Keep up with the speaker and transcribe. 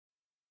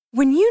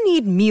When you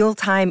need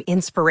mealtime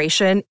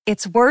inspiration,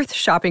 it's worth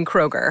shopping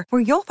Kroger,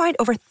 where you'll find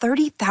over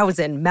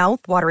 30,000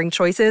 mouth-watering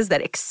choices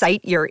that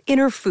excite your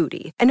inner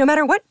foodie. And no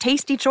matter what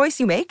tasty choice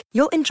you make,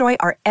 you'll enjoy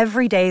our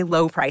everyday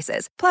low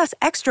prices, plus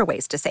extra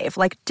ways to save,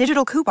 like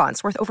digital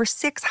coupons worth over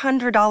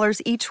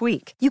 $600 each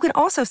week. You can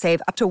also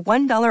save up to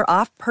 $1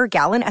 off per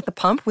gallon at the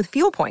pump with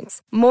fuel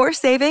points. More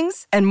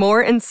savings and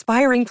more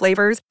inspiring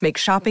flavors make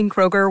shopping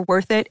Kroger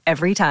worth it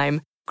every time.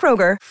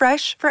 Kroger,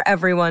 fresh for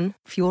everyone.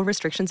 Fuel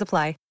restrictions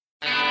apply.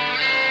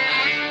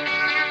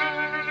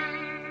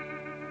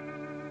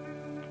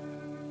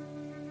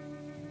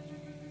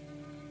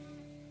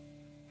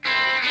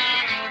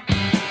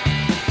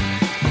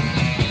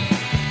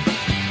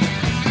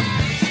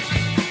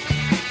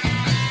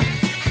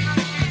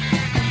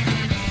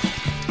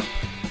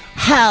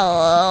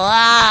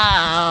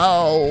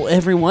 Hello,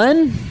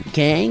 everyone,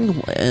 gang.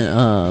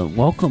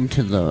 Welcome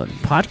to the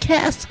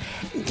podcast,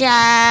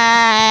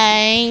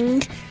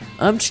 gang.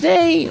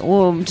 Today,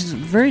 it's a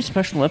very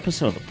special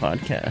episode of the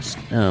podcast.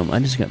 I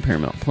just got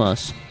Paramount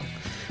Plus,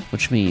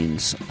 which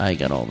means I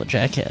got all the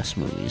Jackass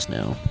movies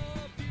now.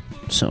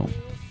 So,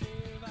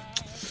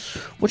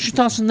 what's your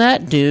thoughts on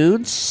that,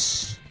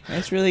 dudes?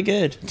 That's really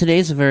good.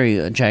 Today's a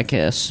very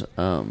Jackass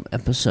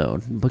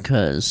episode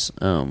because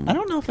I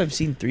don't know if I've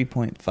seen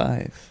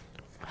 3.5.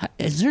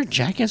 Is there a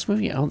Jackass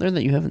movie out there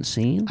that you haven't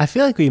seen? I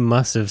feel like we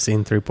must have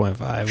seen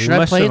 3.5. Should we I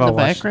must play it have in all the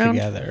watched background?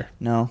 together.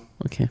 No.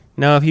 Okay.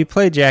 No, if you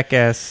play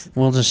Jackass,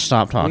 We'll just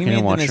stop talking We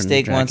and made watch the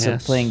mistake once of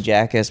Jackass. playing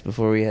Jackass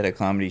before we had a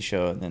comedy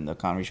show, and then the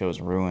comedy show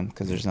was ruined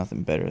because there's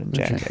nothing better than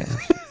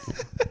Jackass.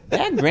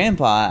 Bad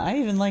Grandpa, I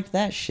even liked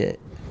that shit.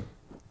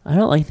 I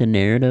don't like the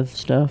narrative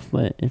stuff,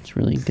 but it's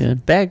really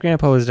good. Bad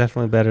Grandpa was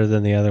definitely better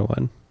than the other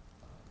one.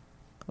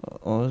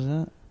 What was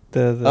that?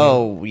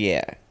 The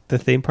yeah. the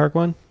theme park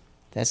one.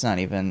 That's not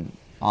even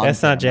on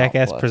That's not Paramount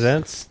Jackass Plus.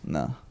 Presents.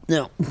 No.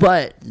 No,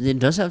 but it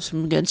does have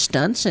some good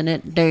stunts in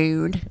it,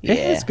 dude. Yeah. It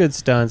has good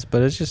stunts,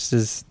 but it's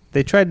just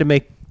they tried to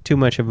make too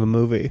much of a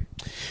movie.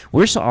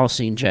 We're all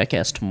seeing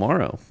Jackass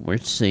tomorrow. We're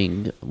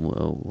going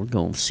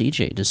with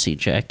CJ to see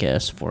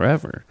Jackass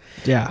Forever.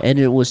 Yeah. And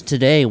it was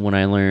today when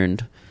I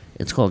learned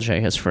it's called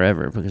Jackass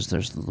Forever because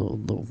there's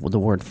the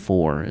word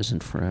 "for"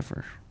 isn't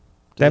forever.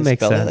 That Do they makes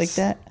spell sense. it like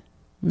that?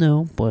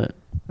 No, but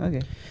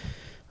Okay.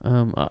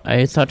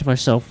 I thought to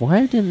myself,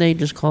 why didn't they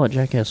just call it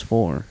Jackass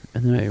 4?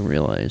 And then I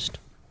realized.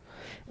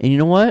 And you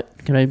know what?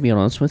 Can I be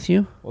honest with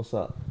you? What's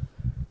up?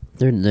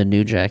 They're the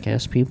new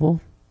Jackass people.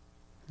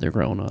 They're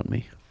growing on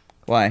me.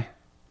 Why?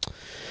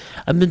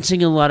 I've been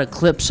seeing a lot of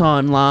clips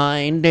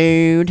online,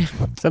 dude.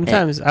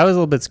 Sometimes I was a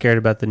little bit scared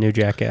about the new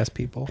Jackass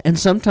people. And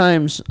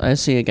sometimes I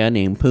see a guy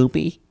named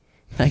Poopy.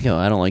 I go,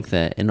 I don't like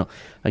that. And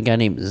a guy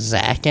named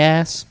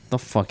Zackass. The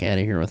fuck out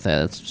of here with that.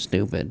 That's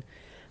stupid.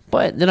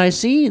 But then I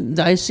see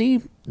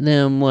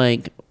them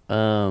like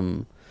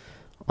on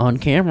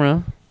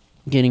camera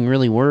getting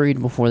really worried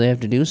before they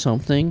have to do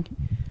something.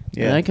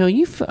 Yeah. And I go,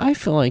 I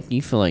feel like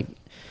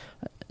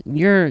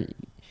you're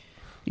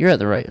at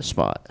the right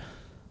spot.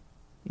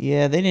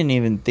 Yeah, they didn't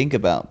even think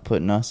about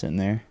putting us in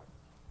there.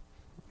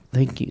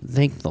 Thank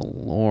the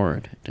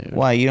Lord, dude.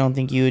 Why? You don't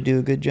think you would do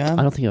a good job?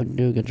 I don't think I would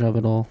do a good job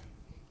at all.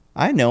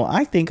 I know.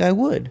 I think I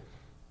would.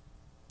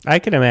 I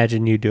can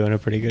imagine you doing a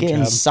pretty good Getting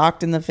job.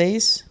 socked in the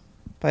face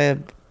by a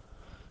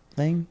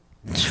thing.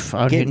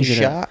 I would Getting hate to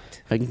get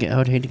shocked. I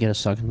would hate to get a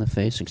sock in the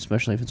face,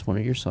 especially if it's one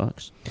of your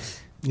socks.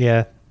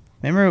 Yeah.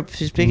 Remember,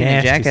 speaking of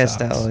Nasty Jackass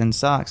socks. style in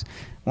socks,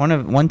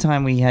 one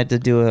time we had to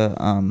do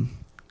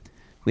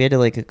we had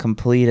to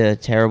complete a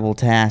terrible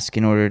task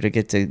in order to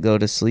get to go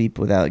to sleep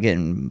without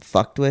getting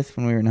fucked with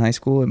when we were in high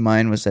school. And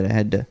mine was that I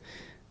had to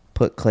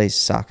put Clay's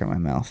sock in my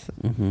mouth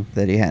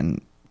that he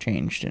hadn't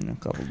changed in a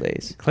couple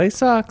days. Clay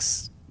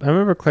socks. I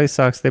remember clay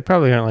socks. They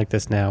probably aren't like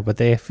this now, but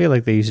I feel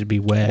like they used to be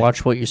wet.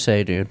 Watch what you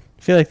say, dude.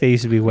 I feel like they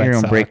used to be wet You're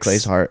gonna socks. break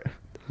Clay's heart.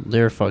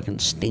 They're fucking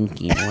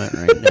stinky and wet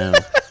right now.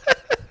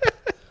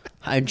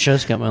 I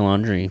just got my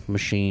laundry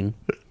machine,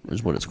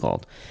 is what it's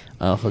called,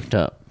 hooked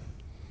up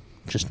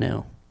just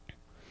now.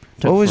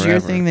 Took What was your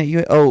forever. thing that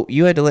you? Oh,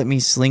 you had to let me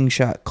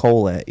slingshot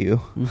coal at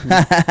you.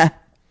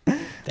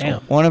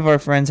 Damn. One of our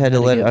friends had to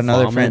Had to let get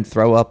another vomit. friend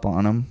throw up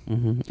on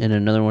him. And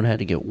another one had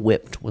to get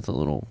whipped with a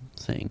little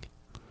thing.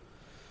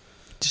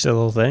 Just a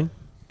little thing.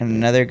 And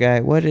another guy,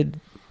 we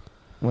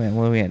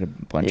had a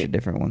bunch of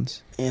different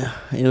ones. Yeah,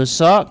 it was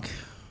sock,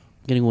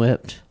 getting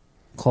whipped,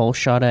 coal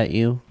shot at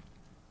you,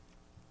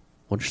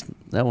 which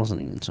that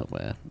wasn't even so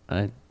bad.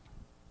 I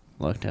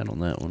lucked out on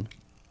that one.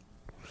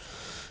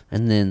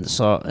 And then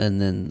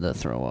the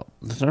throw up.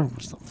 The throw up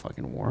was the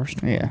fucking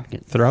worst. one. Yeah.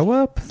 Get Throw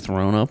up?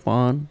 thrown up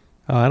on.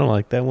 Oh, I don't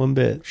like that one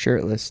bit.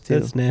 Shirtless, too.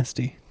 That's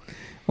nasty.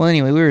 Well,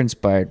 anyway, we were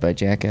inspired by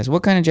Jackass.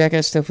 What kind of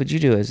Jackass stuff would you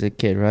do as a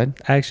kid, Rod?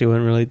 I actually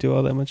wouldn't really do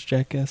all that much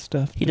Jackass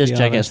stuff. He to does be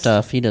Jackass honest.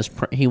 stuff. He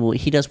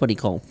does what he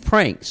called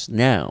pranks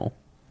now.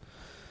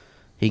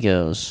 He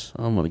goes,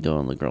 I'm gonna go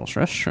in the girls'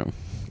 restroom.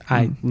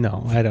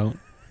 No, I don't.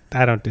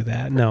 I don't do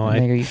that. No,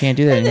 Nigga, you can't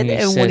do that. And he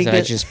and when says, he I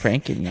gets- just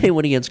pranking you. Hey,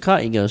 when he gets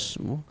caught, he goes,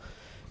 well,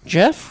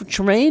 Jeff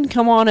Tremaine,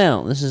 come on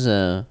out. This is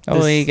a.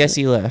 Oh, I guess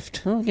he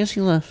left. Oh, I guess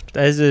he left.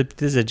 This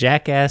is a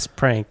jackass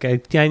prank.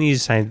 I need to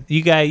sign.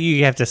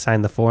 You have to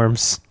sign the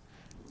forms.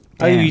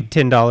 I'll give you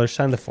 $10.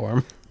 Sign the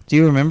form. Do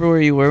you remember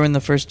where you were when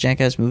the first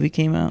Jackass movie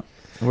came out?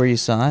 Where you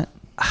saw it?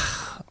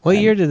 What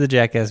year did the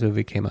Jackass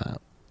movie came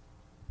out?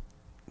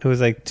 It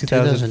was like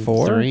 2004?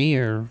 2003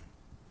 or.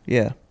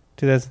 Yeah.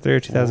 2003 or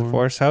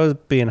 2004. So I was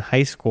in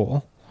high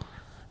school.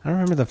 I don't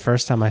remember the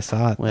first time I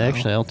saw it. Well,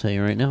 actually, I'll tell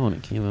you right now when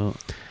it came out.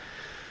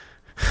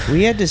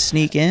 We had to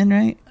sneak in,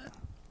 right?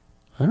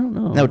 I don't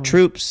know. No,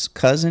 Troop's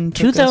cousin.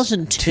 took us.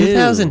 2002.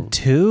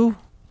 2002?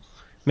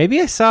 Maybe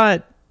I saw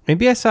it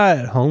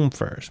at home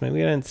first.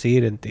 Maybe I didn't see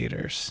it in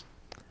theaters.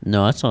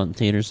 No, I saw it in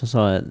theaters. I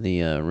saw it at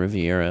the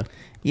Riviera.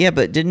 Yeah,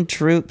 but didn't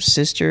Troop's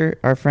sister,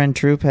 our friend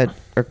Troop,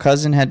 her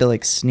cousin had to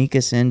like sneak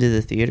us into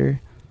the theater?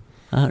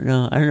 I don't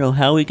know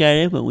how we got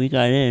in, but we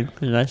got in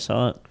because I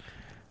saw it.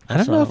 I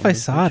don't know if I on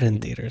saw it the in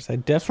theaters. I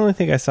definitely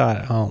think I saw it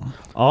at home.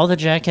 All the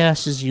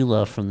jackasses you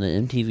love from the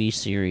MTV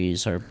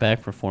series are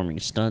back performing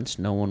stunts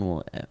no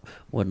one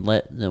would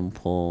let them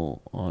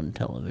pull on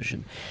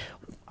television.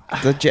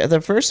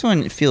 The first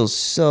one feels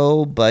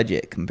so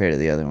budget compared to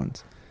the other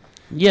ones.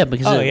 Yeah,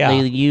 because yeah.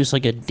 they use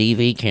like a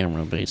DV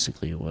camera,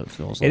 basically, what it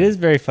feels like. It is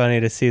very funny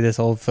to see this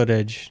old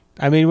footage.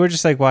 I mean, we're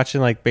just like watching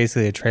like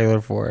basically a trailer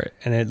for it,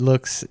 and it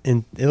looks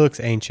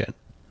ancient.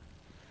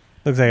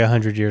 Looks like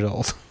 100 years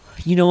old.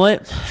 You know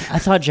what? I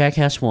thought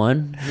Jackass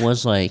 1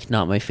 was like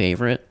not my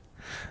favorite.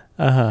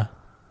 Uh-huh.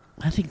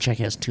 I think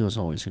Jackass 2 is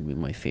always going to be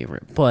my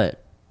favorite,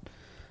 but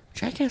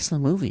Jackass the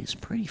movie is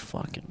pretty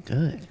fucking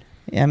good.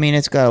 Yeah, I mean,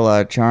 it's got a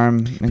lot of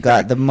charm. It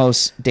got the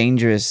most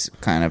dangerous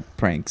kind of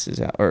pranks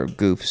or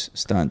goofs,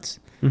 stunts.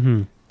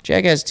 Mm-hmm.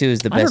 Jackass 2 is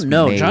the best I don't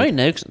know. made. Johnny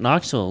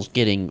Knoxville's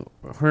getting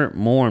hurt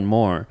more and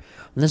more.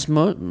 This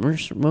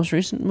most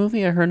recent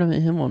movie, I heard of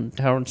him on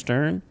Howard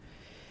Stern.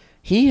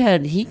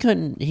 He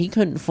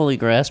couldn't fully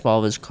grasp all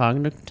of his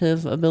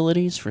cognitive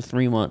abilities for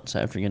 3 months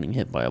after getting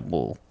hit by a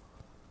bull.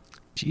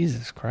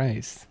 Jesus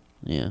Christ.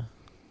 Yeah,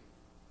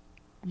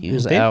 he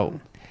was out.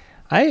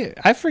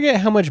 I forget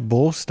how much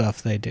bull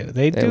stuff they do.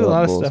 They do a love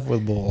lot bulls. of stuff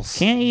with bulls.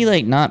 Can't he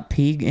like not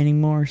pee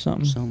anymore or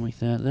something? Something like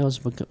that.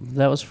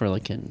 That was for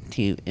like an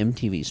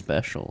MTV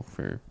special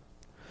for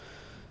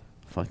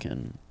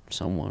fucking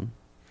someone.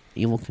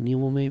 Evel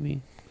Knievel,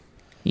 maybe.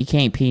 He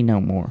can't pee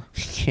no more.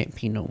 He can't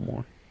pee no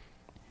more.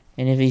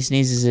 And if he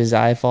sneezes, his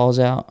eye falls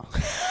out.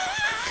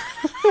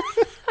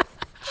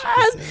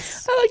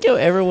 I like how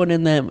everyone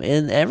in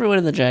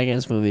the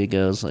Jackass movie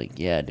goes like,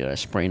 "Yeah, dude, I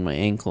sprained my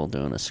ankle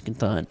doing a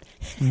stunt."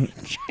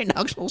 Johnny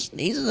Knoxville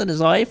sneezes and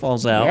his eye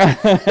falls out.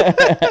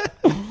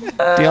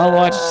 Do y'all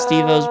watch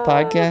Steve-O's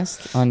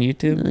podcast on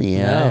YouTube?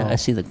 Yeah, No. I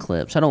see the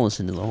clips. I don't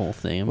listen to the whole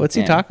thing. What's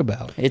he talk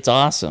about? It's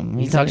awesome.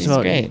 He talks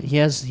about? Great. He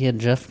had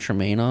Jeff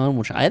Tremaine on,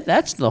 which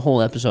that's the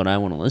whole episode I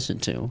want to listen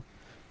to.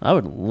 I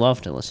would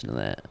love to listen to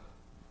that.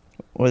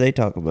 What do they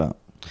talk about?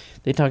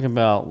 They talk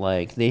about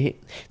like they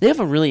have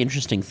a really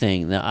interesting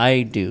thing that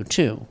I do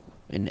too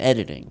in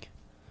editing.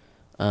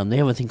 They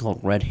have a thing called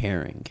red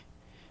herring,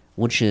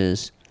 which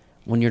is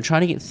when you're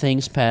trying to get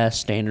things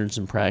past standards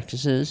and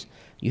practices,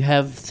 you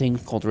have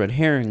things called red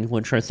herring,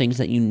 which are things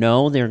that you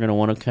know they're going to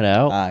want to cut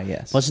out. Ah,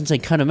 yes. But since they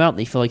cut them out,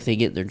 they feel like they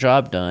get their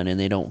job done and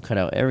they don't cut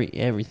out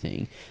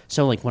everything.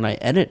 So like when I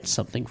edit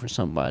something for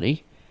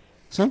somebody,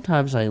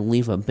 sometimes I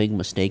leave a big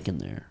mistake in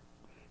there,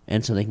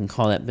 and so they can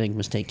call that big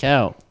mistake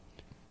out.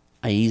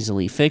 I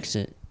easily fix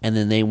it, and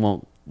then they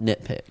won't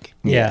nitpick.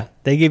 Yeah,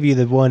 they give you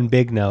the one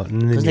big note, and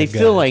then Because they you're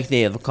feel good. like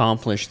they have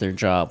accomplished their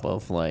job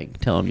of like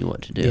telling you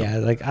what to do. Yeah,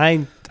 like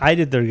I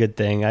did the good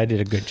thing. I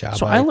did a good job.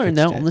 So I learned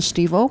that fixed on it. the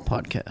Steve O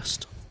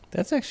podcast.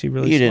 That's actually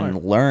really You smart.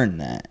 didn't learn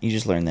that. You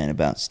just learned that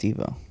about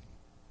Steve-O.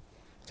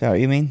 Is that what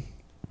you mean?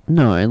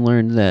 No, I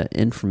learned that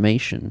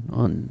information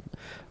on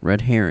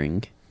red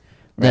herring.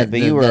 Right, but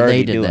you were that already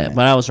they did doing that, it.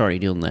 but I was already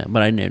doing that.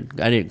 But I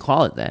didn't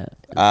call it that.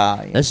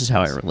 Ah, yes. This is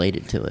how I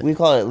related to it. We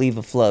call it leave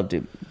a flub,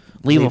 dude.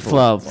 Leave a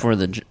flub for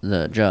the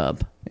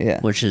job. Yeah.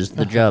 Which is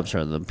the jobs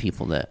are the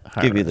people that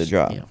hire Give you the us.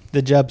 job. Yeah.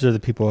 The Jubs are the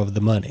people of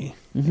the money,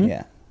 Mm-hmm.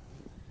 Yeah.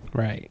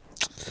 right?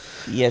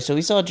 Yeah, so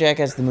we saw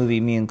Jackass the movie,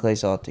 me and Clay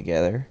saw it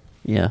together.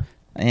 Yeah.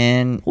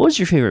 And What was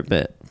your favorite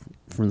bit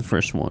from the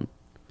first one?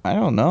 I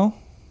don't know.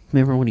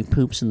 Remember when he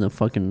poops in the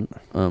fucking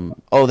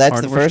Oh, that's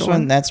the hardware first store?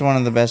 one? That's one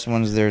of the best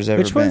ones there's ever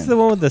Which been. one's the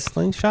one with the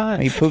slingshot?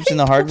 He poops in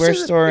the hardware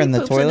store in the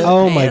He poops in toilet? his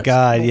Oh my pants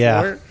God,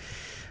 yeah.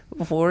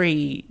 Before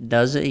he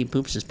does it, he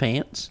poops his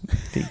pants.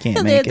 He can't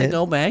And they had make to it.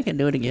 go back and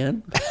do it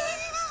again.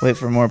 Wait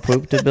for more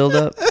poop to build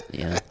up?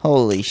 Yeah.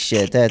 Holy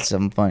shit, that's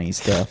some funny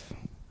stuff.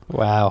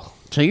 Wow.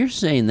 So you're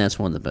saying that's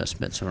one of the best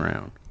bits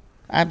around.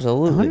 I wonder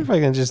Absolutely. if I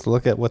can just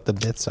look at what the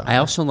bits are. I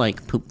also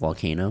like Poop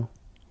Volcano.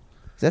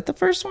 Is that the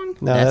first one?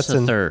 no, that's the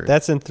in third.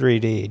 That's in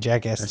 3D.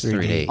 Jackass That's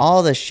 3D. 3D.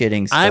 All the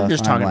shitting stuff. I'm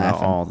just talking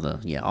about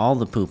laughing. all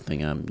the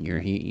pooping.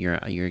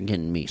 You're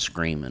getting me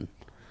screaming.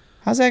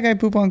 How's that guy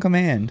poop on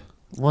command?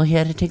 Well, he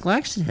had to take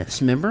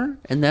laxatives, remember?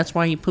 And that's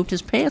why he pooped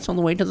his pants on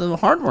the way to the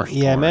hardware store.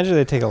 Yeah, I imagine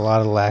they take a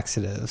lot of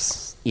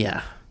laxatives.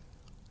 Yeah.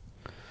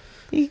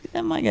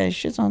 That my guy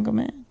shits on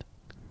command.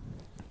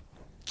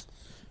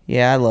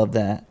 Yeah, I love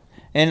that.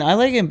 And I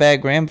like in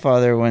Bad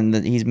Grandfather when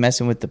he's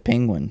messing with the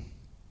penguin.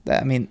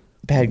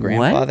 Bad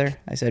Grandfather?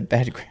 I said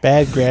bad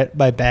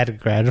My bad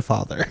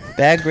grandfather.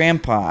 Bad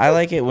Grandpa. I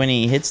like it when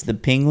he hits the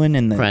penguin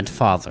and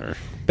Grandfather.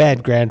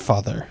 Bad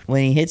grandfather.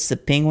 when he hits the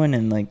penguin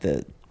and like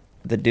the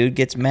dude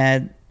gets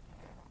mad.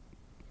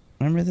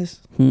 Remember this?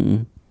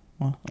 Mm-mm.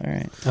 Well, all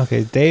right.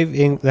 Okay,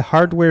 Dave, the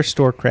hardware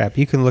store crap.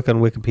 You can look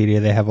on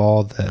Wikipedia. They have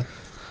all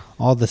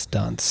the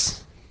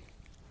stunts.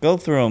 Go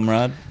through them,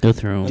 Rod. Go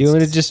through 'em. Do you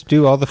want to just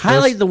do all the first?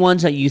 Highlight the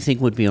ones that you think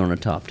would be on a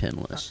top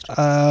 10 list.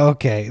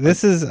 Okay,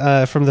 this is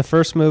from the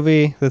first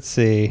movie. Let's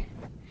see.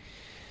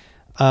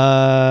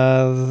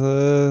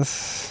 The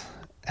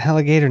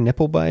alligator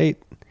nipple bite.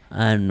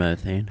 I'm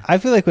nothing. I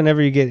feel like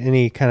whenever you get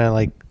any kind of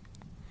like,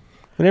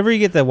 whenever you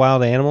get the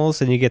wild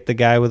animals and you get the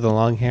guy with the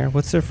long hair,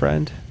 what's their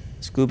friend?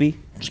 Scooby?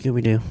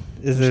 Scooby Doo.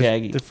 Is there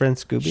Shaggy. the friend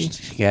Scooby?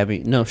 Scabby.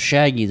 No,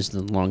 Shaggy's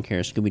the long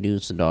hair. Scooby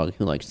Doo's the dog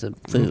who likes the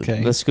food.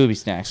 Okay. The Scooby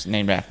snacks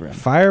named after him.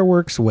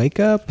 Fireworks wake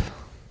up.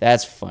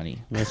 That's funny.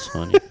 That's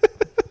funny.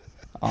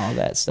 All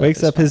that stuff. Wakes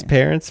is up his funny.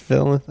 parents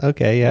filling.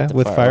 Okay, yeah, the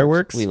with fireworks.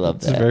 fireworks. We love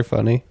It's that. very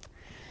funny.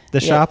 The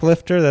Yeah.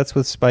 shoplifter. That's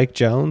with Spike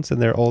Jones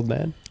and their old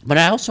man. But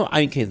I also,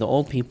 okay, the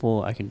old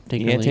people, I can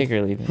take or Yeah, leave. take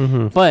or leave it.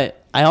 Mm-hmm.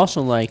 But I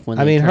also like when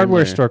I they mean, turn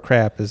hardware their- store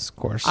crap is, of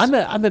course. I'm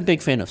a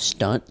big fan of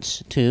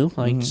stunts too.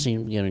 I like to see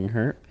him getting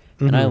hurt,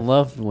 and I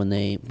loved when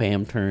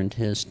Bam turned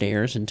his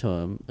stairs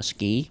into a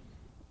ski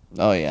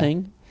Oh yeah.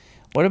 thing.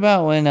 What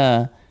about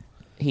when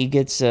he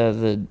gets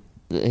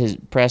his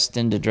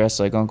Preston to dress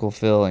like Uncle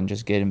Phil and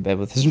just get in bed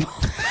with his mom?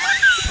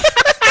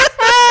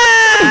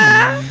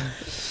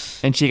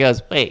 And she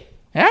goes, "Wait,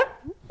 huh?"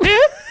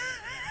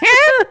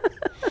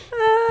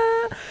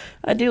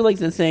 I do like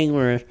the thing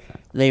where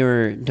they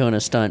were doing a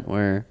stunt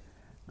where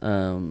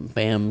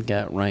Bam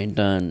got Ryan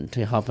Dunn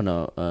to hop in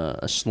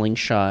a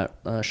slingshot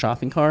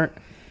shopping cart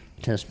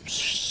to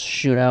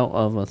shoot out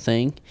of a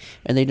thing,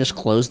 and they just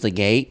closed the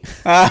gate.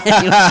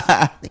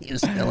 he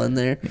was still in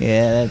there.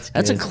 Yeah,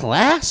 That's a good.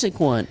 classic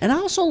one. And I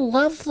also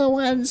love the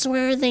ones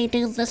where they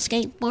do the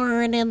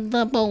skateboard in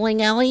the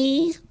bowling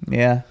alley.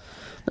 Yeah.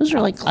 Those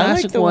are like I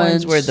classic like the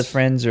ones where the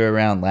friends are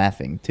around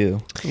laughing too.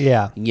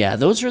 yeah. Yeah,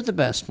 those are the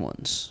best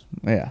ones.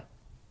 Yeah.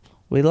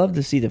 We love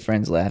to see the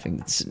friends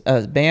laughing.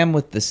 Bam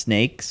with the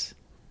snakes.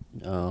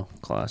 Oh,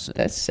 classic.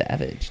 That's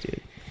savage,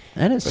 dude.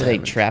 That is Where they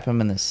savage. trap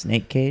him in the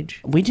snake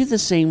cage. We did the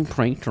same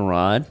prank to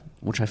Rod,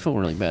 which I feel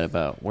really bad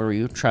about, where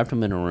you trapped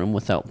him in a room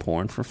without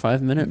porn for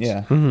 5 minutes.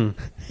 Yeah.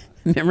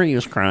 Remember he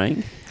was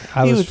crying?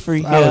 I He was would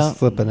freak I was out.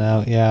 flipping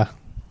out. Yeah.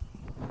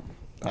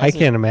 I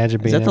can't imagine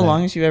Is being. that the in a-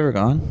 longest you've ever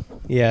gone?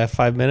 Yeah,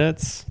 5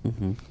 minutes.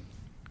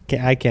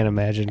 I can't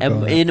imagine.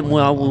 And, going that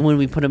well, long. when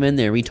we put him in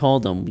there, we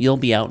told him, you'll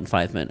be out in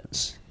 5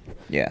 minutes.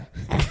 Yeah.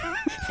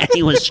 And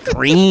he was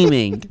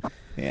screaming,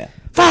 Yeah.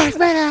 5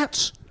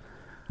 minutes!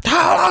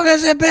 How long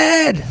has it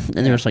been?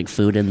 And there was like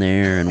food in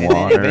there and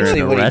water and Eventually,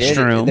 a what he did,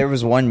 restroom. there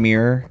was one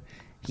mirror.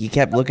 He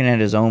kept looking at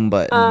his own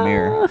butt in the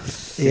mirror.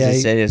 'Cause Yeah,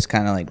 he said it's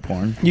kind of like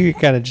porn. You can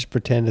kind of just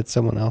pretend it's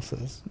someone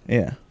else's.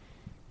 Yeah.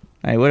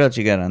 All right, what else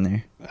you got on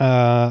there?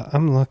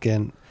 I'm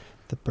looking.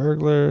 The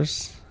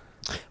burglars.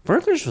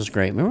 Burglars was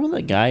great. Remember when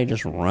the guy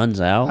just runs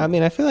out? I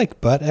mean, I feel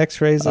like butt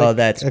X-rays. Oh, Like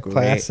that's a great.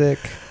 classic.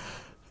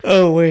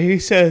 Oh, wait, he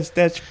says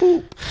that's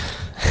poop.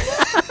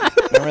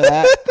 Remember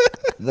that?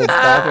 The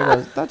doctor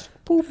goes, that's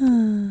poop.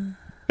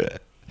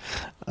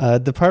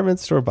 Department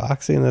store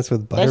boxing. That's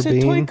with That's a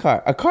toy Butterbean.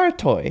 car. A car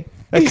toy.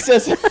 He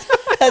says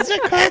that's a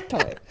car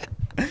toy.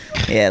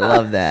 Yeah, I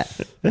love that.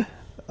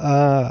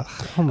 Oh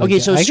my Okay,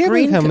 God. so I can't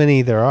believe Scream how co-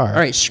 many there are. All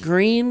right,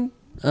 Scream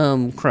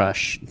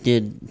Crush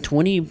did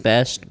 20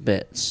 best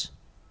bits.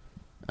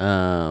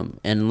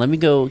 And let me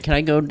go. Can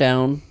I go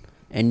down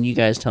and you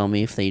guys tell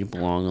me if they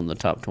belong on the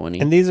top 20?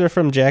 And these are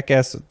from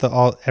Jackass.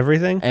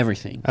 Everything.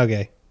 Everything.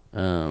 Okay.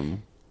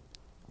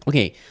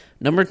 Okay,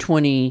 number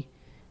 20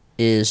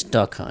 is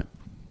Duck Hunt.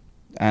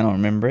 I don't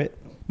remember it.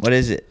 What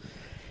is it?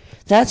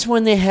 That's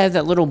when they have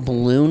that little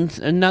balloon,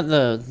 and not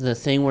the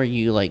thing where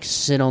you like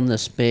sit on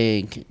this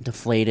big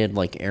deflated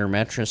like air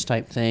mattress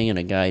type thing, and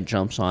a guy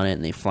jumps on it,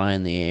 and they fly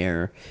in the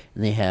air,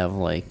 and they have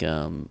like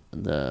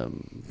the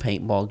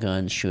paintball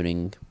guns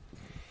shooting.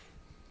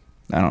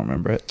 I don't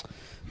remember it.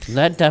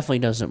 That definitely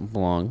doesn't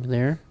belong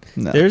there.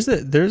 No. There's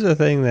a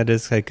thing that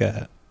is like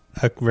a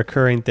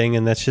recurring thing,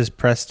 and that's just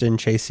Preston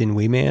chasing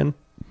Wee Man.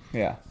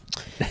 Yeah.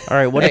 All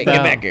right, what Hey, about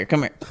get back here.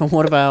 Come here.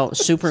 what about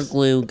super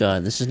glue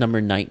gun? This is number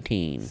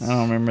 19. I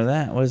don't remember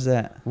that. What is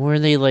that? Where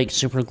they like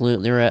super glue?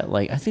 They were at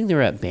I think they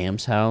were at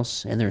Bam's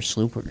house, and they're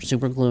super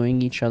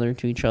gluing each other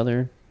to each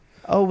other.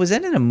 Oh, was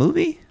that in a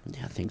movie?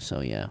 Yeah, I think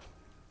so. Yeah.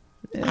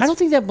 I don't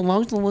think that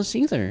belongs on the list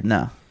either.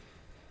 No.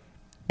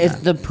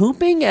 If the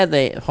pooping at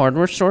the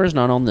hardware store is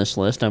not on this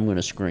list, I'm going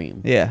to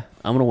scream. Yeah.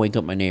 I'm going to wake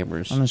up my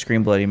neighbors. I'm gonna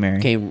scream Bloody Mary.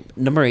 Okay,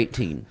 number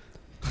 18.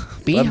 I'm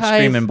Beehive,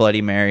 screaming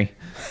Bloody Mary.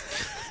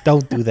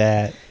 Don't do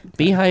that.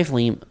 Beehive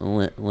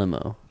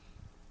limo.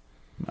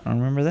 I don't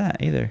remember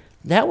that either.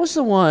 That was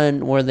the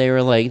one where they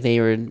were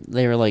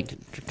like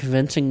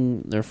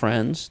convincing their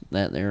friends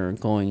that they were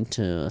going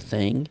to a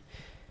thing,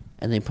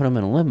 and they put them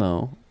in a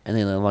limo, and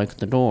they lock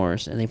the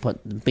doors, and they put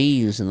the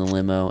bees in the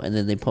limo, and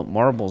then they put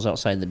marbles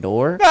outside the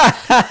door.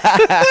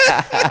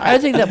 I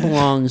think that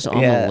belongs on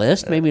Yeah. the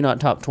list. Maybe not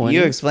top 20.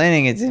 You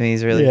explaining it to me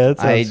is really. Yeah, that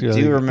I sounds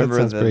really- do that remember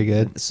sounds pretty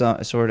good.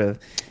 sort of,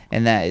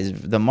 and that is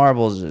the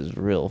marbles is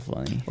real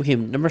funny. Okay,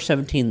 number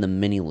 17, the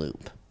mini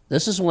loop.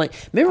 This is like,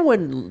 remember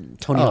when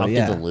Tony Oh, Hawk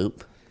yeah. did the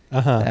loop?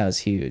 That was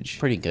huge.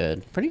 Pretty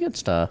good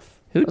stuff.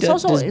 Who It's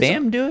does? Does it's-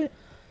 Bam do it?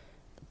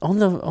 on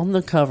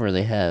the cover?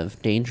 They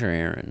have Danger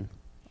Aaron.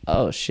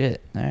 Oh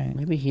shit! All right.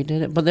 Maybe he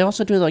did it, but they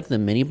also do like the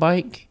mini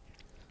bike.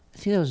 I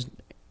think that was,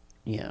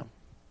 yeah.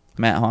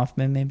 Matt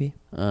Hoffman, maybe.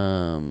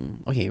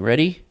 Okay,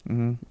 ready?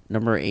 Mm-hmm.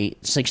 Number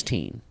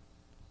 16,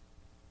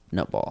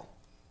 Nutball.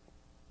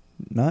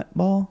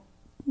 Nutball.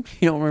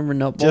 You don't remember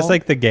Nutball? Just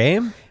like the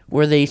game?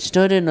 where they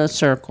stood in a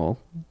circle,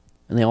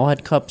 and they all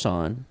had cups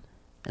on,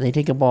 and they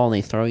take a ball and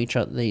they throw each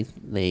other.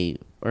 They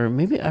or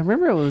maybe I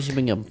remember it was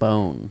being a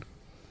bone.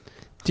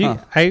 Do you,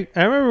 I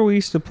remember we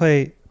used to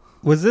play.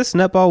 Was this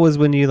nutball? Was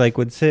when you like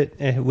would sit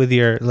with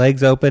your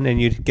legs open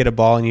and you'd get a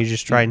ball and you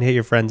just try and hit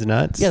your friend's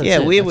nuts? Yeah, Yeah,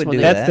 that's it. we That's would what do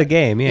they- that. That's the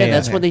game. Yeah, Yeah, yeah.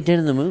 that's what they did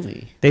in the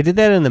movie. They did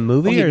that in the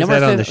movie, or is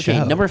that on the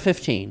show? Number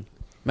 15,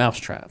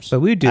 Mousetraps. But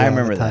we do. I That all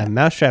remember the time. that.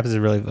 Mousetraps is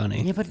really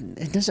funny. Yeah, but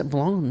it doesn't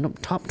belong in the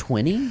top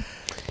 20.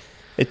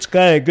 It's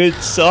got a good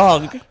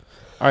song.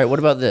 All right, what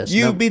about this?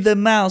 You be the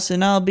mouse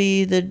and I'll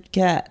be the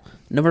cat.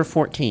 Number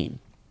 14,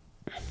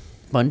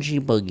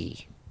 Bungee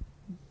Boogie.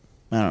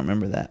 I don't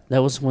remember that.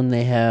 That was when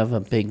they have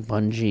a big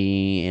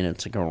bungee and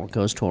it's like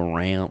goes to a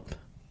ramp.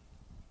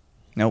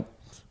 Nope.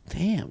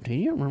 Damn, dude,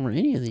 you don't remember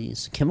any of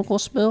these. Chemical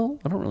Spill?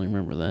 I don't really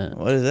remember that.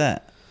 What is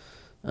that?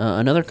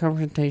 Another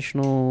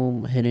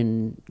confrontational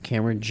hidden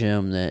camera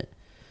gem that,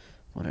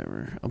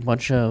 whatever, a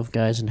bunch of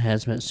guys in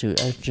hazmat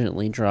suit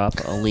accidentally drop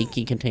a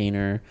leaky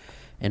container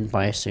and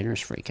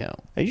bystanders freak out.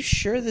 Are you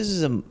sure this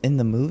is in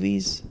the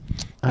movies?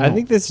 I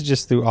think this is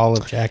just through all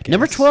of Jackass.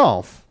 Number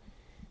 12.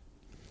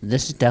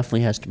 This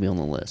definitely has to be on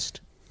the list.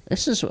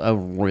 This is a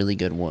really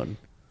good one.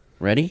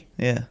 Ready?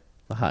 Yeah.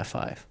 The high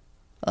five.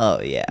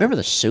 Oh yeah. Remember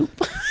the soup?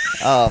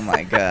 Oh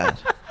my god.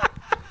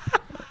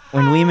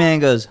 When Wee Man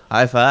goes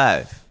high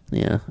five.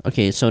 Yeah.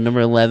 Okay, so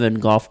number 11,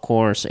 Golf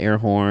Course, Air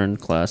Horn,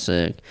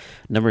 classic.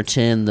 Number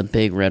 10, The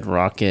Big Red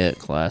Rocket,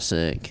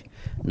 classic.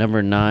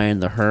 Number 9,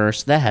 The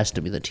Hearse. That has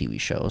to be the TV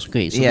shows.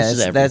 Okay, so Yeah, this is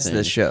everything. that's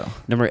the show.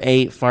 Number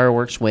 8,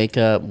 Fireworks Wake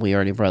Up. We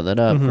already brought that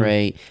up.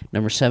 Great.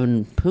 Number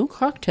 7, Pooh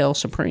Cocktail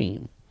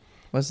Supreme.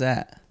 What's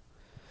that?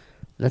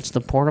 That's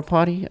the porta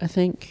potty, I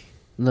think.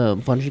 The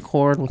bungee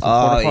cord with the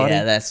Oh porta potty.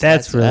 yeah, That's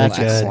really That's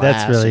a good.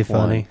 That's really classic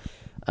one.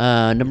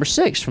 funny. Number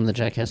 6 from the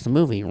Jackass the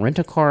movie, Rent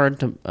a Car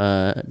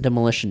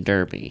Demolition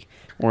Derby,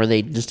 where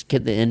they just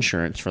get the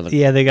insurance for the.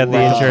 Yeah, they got the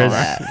Love insurance.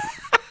 that.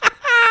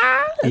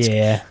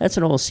 Yeah. That's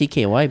an old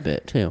CKY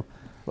bit too.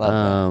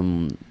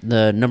 Love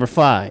The number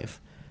 5,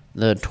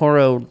 the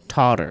Toro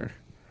Totter,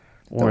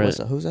 or Who's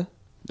that?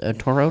 a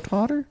Toro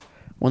Totter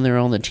when they're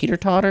on the teeter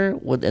totter,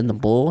 and the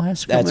bull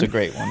has to come That's in. a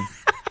great one.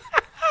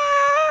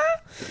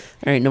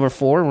 All right, number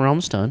 4, we're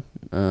almost done.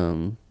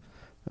 The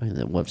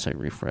website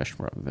refresh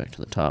brought me back to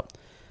the top.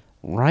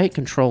 Riot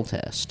Control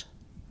Test.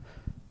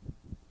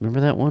 Remember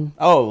that one?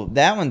 Oh,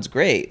 that one's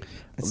great.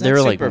 It's not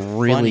They're like super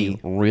really,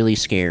 funny. really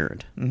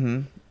scared.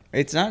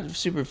 It's not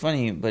super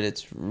funny, but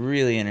it's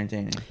really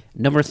entertaining.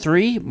 Number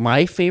 3,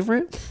 my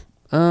favorite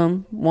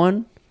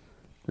one.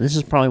 This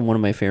is probably one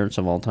of my favorites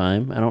of all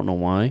time. I don't know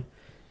why.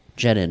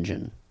 Jet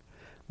Engine.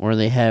 Where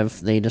they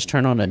just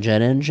turn on a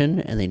jet engine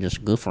and they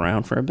just goof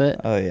around for a bit.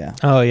 Oh yeah.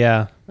 Oh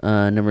yeah.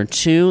 Number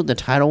 2, the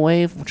tidal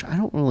wave, which I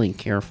don't really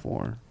care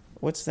for.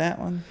 What's that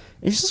one?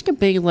 It's just like a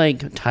big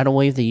like tidal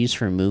wave they use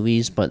for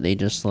movies, but they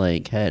just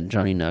like had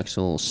Johnny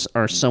Knoxville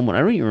or someone, I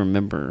don't even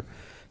remember,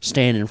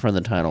 stand in front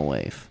of the tidal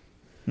wave.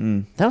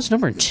 That was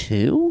number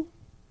 2?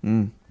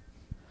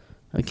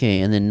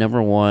 Okay, and then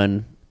number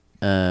 1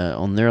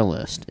 on their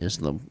list is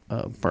the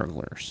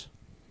burglars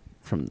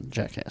from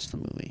Jackass the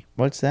movie.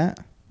 What's that?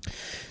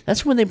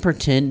 That's when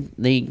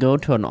they go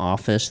to an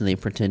office and they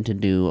pretend to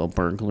do a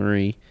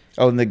burglary.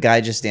 Oh, and the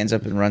guy just stands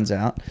up and runs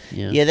out.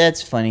 Yeah. Yeah,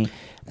 that's funny.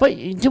 But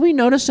did we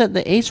notice that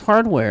the Ace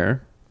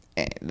Hardware?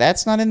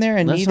 That's not in there,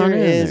 and That's neither not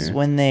in is there.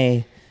 when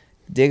they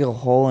dig a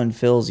hole in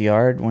Phil's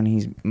yard when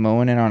he's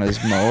mowing it on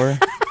his mower,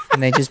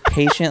 and they just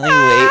patiently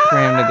wait for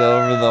him to go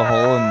over the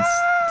hole. And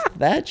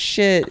that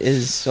shit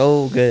is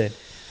so good.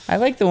 I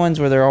like the ones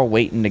where they're all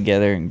waiting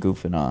together and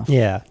goofing off.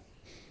 Yeah.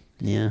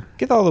 Yeah.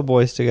 Get all the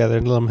boys together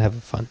and let them have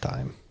a fun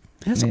time.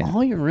 That's Yeah.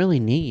 all you really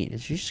need.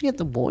 Is you just get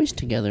the boys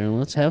together and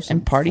let's have some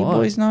And Party fun.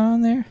 Boy's not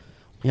on there.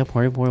 Yeah,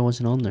 Party Boy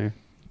wasn't on there.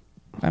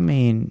 I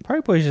mean,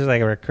 Party Boy's just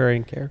like a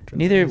recurring character.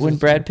 neither It's when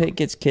just- Brad Pitt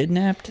gets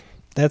kidnapped.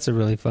 That's a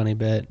really funny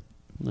bit.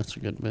 That's a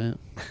good bit.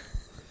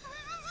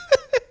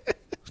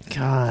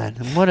 God,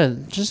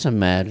 just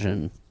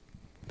imagine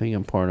being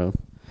a part of.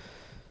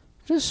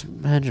 Just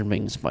imagine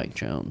being Spike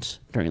Jones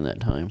during that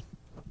time.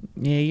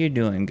 Yeah, you're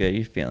doing good.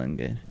 You're feeling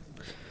good.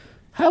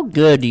 How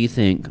good do you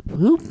think?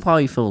 Who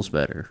probably feels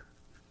better?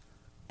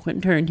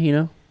 Quentin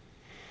Tarantino?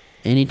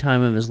 Any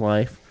time of his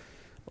life?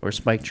 or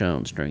Spike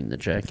Jonze during the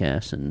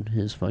Jackass and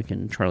his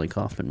fucking Charlie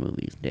Kaufman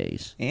movies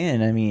days.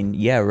 And I mean,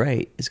 Yeah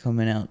Right is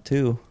coming out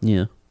too.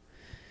 Yeah.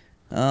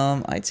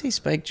 I'd say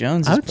Spike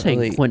Jonze. I would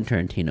probably... say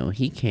Quentin Tarantino.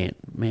 He can't.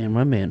 Man,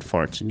 my man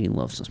farts and he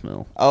loves the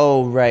smell.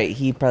 Oh right,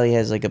 he probably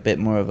has like a bit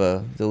more of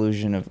a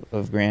delusion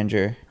of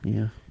grandeur.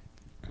 Yeah.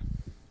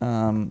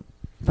 Um,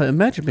 But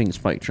imagine being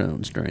Spike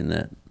Jonze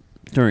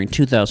during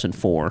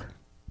 2004.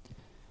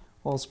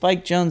 well,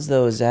 Spike Jonze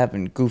though has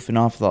been goofing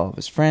off with all of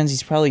his friends.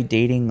 He's probably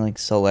dating like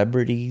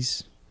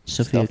celebrities.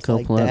 Sophia stuff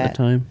like Coppola at that. the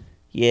time.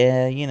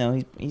 Yeah, you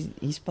know,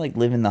 he's like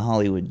living the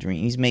Hollywood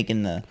dream. He's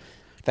making the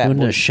Fat Doing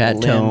the Boy Chateau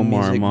Slim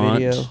music Marmont.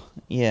 video.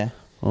 Yeah,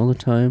 All the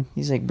time.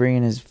 he's like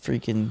bringing his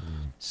freaking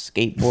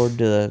skateboard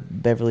to the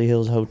Beverly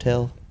Hills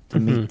Hotel to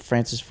meet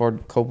Francis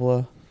Ford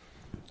Coppola.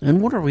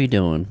 And what are we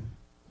doing?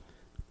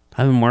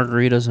 Having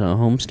margaritas in a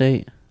home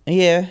state?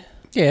 Yeah,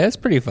 Yeah, it's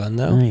pretty fun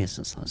though. I guess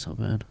that's not so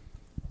bad.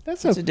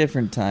 That's it's a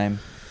different time.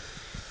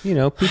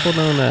 people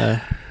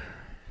don't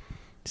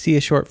see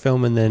a short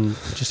film and then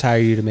just hire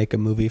you to make a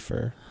movie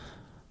for.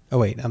 Oh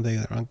wait, I'm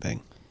thinking the wrong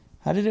thing.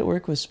 How did it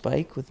work with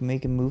Spike with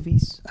making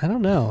movies? I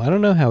don't know. I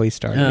don't know how he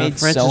started. He Yeah. made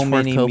Francis so Ford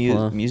many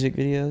Coppola. music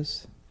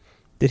videos.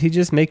 Did he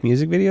just make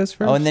music videos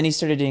first? Oh, and then he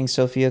started dating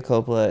Sophia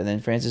Coppola, and then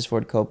Francis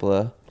Ford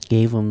Coppola,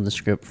 Gave him the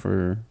script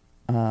for.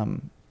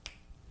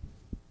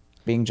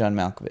 being John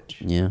Malkovich.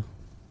 Yeah.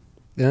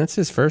 And that's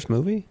his first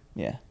movie.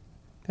 Yeah.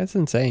 That's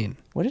insane.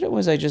 What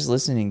was I just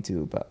listening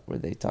to about where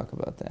they talk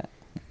about that?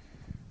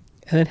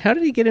 And then how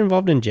did he get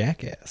involved in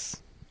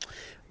Jackass?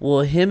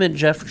 Well, him and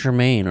Jeff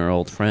Tremaine are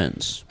old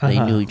friends. They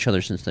Uh-huh. knew each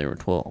other since they were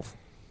 12.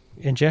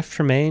 And Jeff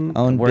Tremaine.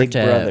 Owned Big Worked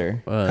at,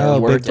 Brother. Oh, he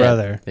Big worked at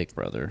Brother. Big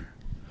Brother.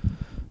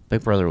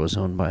 Big Brother was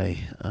owned by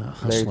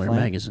Hustler Flint.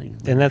 magazine.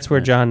 And that's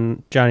where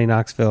Johnny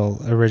Knoxville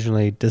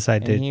originally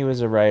decided And to. he was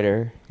a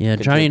writer. Yeah,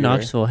 Johnny contributor.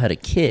 Knoxville had a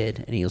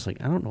kid, and he was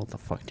like, I don't know what the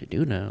fuck to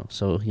do now.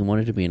 So he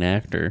wanted to be an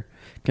actor,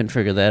 couldn't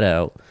figure that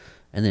out,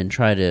 and then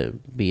try to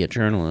be a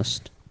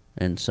journalist.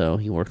 And so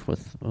he worked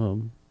with...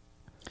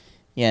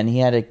 Yeah, and he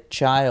had a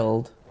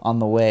child on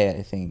the way,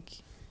 I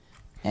think.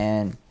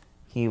 And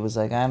he was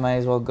like, I might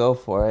as well go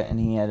for it.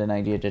 And he had an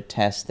idea to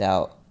test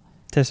out,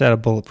 a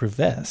bulletproof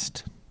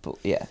vest.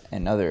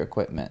 and other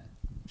equipment,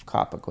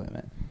 cop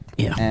equipment.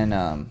 yeah.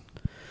 And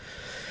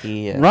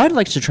he... Rod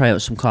likes to try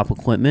out some cop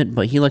equipment,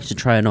 but he likes to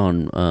try it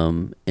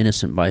on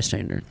innocent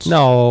bystanders.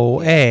 No,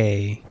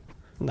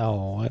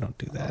 no, I don't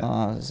do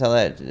that. so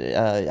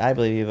that I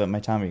believe you, but my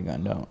Tommy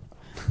gun don't.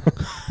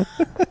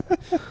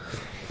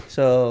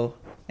 So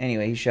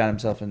anyway, he shot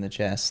himself in the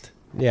chest,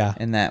 Yeah,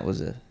 and that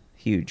was a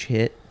huge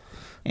hit.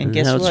 And And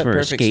guess that was what? for a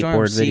Perfect Storm,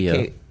 skateboard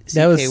video.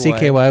 that was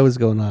CKY was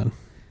going on.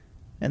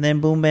 And then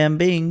boom, bam,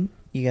 bing,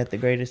 you got the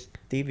greatest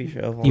TV show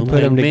of all You time.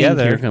 put 'em Bing,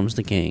 together. Here comes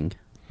the king.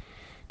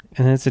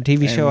 And it's a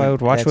TV show I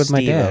would watch that's with my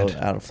Steve-O dad.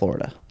 out of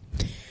Florida.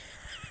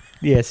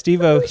 Yeah,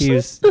 Steve-O,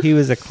 he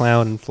was a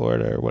clown in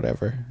Florida or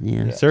whatever.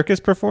 Yeah. Circus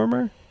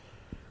performer?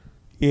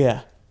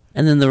 Yeah.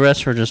 And then the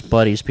rest were just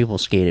buddies people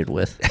skated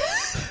with.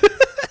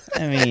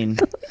 I mean,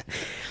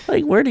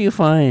 Like, where do you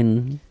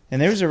find... and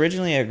there was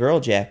originally a girl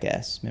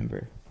jackass,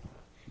 remember?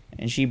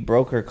 And she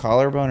broke her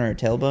collarbone or her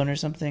tailbone or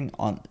something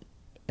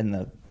in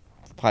the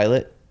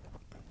pilot,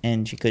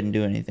 and she couldn't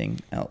do anything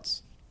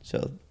else.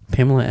 So,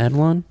 Pamela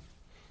Adlon?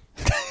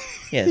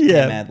 yeah,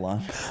 Yeah. Pam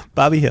Adlon.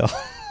 Bobby Hill.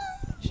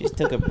 She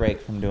took a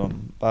break from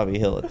doing Bobby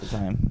Hill at the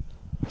time.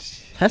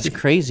 That's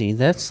crazy.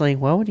 That's like,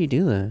 why would you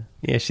do that?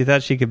 Yeah, she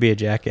thought she could be a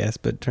jackass,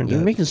 but turned You're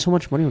out... making so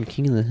much money on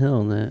King of the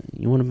Hill that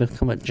you want to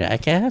become a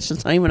jackass?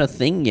 It's not even a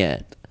thing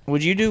yet.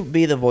 Would you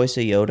be the voice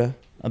of Yoda?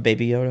 A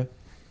baby Yoda?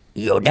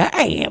 Yoda,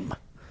 I am.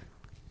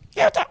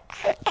 Yoda.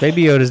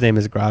 Baby Yoda's name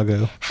is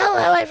Grago.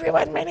 Hello,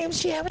 everyone. My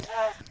name's Yoda.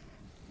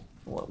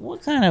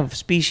 What kind of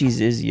species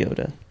is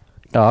Yoda?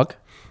 Dog.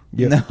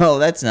 Yo- No,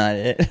 that's not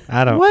it.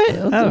 I don't... What?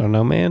 I don't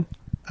know, man.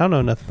 I don't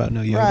know nothing about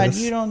no Yodas. Rod,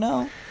 you don't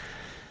know?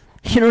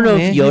 You don't know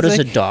Man, if he's Yoda's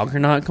like- a dog or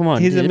not? Come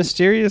on, He's a dude.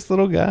 mysterious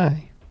little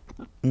guy.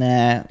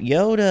 Nah,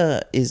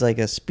 Yoda is like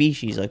a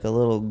species, like a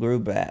little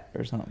Grubat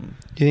or something.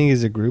 Do you think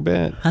he's a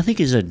Grubat? I think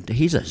he's a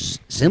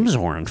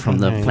Zimzorn from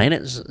the Okay.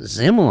 planet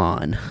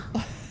Zimlon.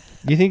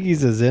 Do you think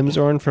he's a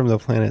Zimzorn from the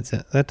planet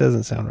Zim? That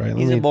doesn't sound right.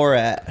 He's a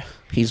Borat.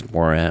 He's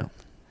Borat.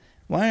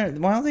 Why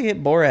don't they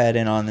get Borat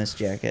in on this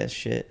jackass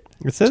shit?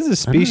 It says the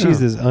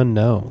species is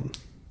unknown.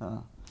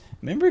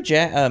 Remember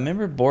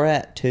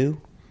Borat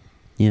 2?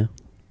 Yeah.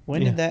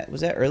 When did that?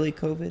 Was that early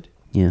COVID?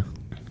 Yeah.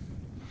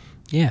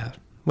 Yeah.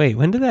 Wait,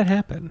 when did that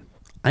happen?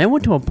 I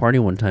went to a party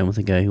one time with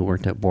a guy who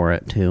worked at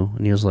Borat too,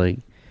 and he was like,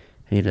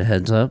 "Hey, a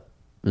heads up,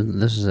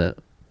 this is at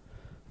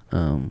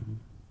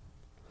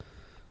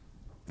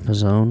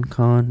Pazone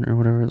Con or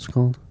whatever it's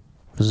called,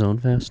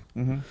 Pazone Fest."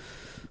 Mm-hmm. And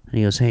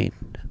he goes, "Hey,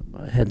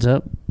 heads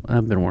up,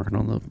 I've been working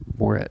on the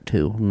Borat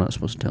 2. I'm not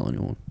supposed to tell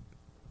anyone."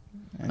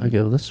 I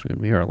go, "This is gonna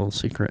be our little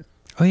secret."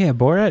 Oh yeah,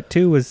 Borat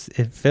 2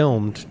 it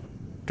filmed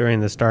during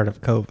the start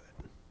of COVID.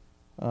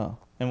 Oh,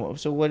 and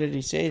so what did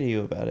he say to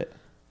you about it?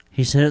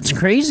 He said it's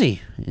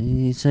crazy.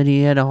 He said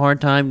he had a hard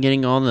time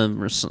getting all the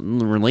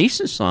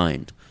releases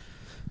signed.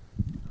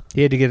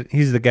 He had to get.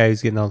 He's the guy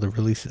who's getting all the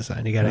releases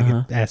signed. You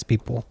gotta ask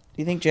people.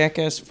 Do you think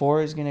Jackass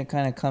 4 is gonna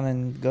kind of come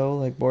and go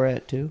like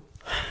Borat 2?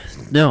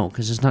 No,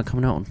 because it's not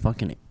coming out on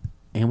fucking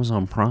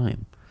Amazon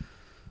Prime.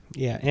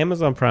 Yeah,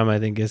 Amazon Prime I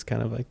think is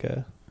kind of like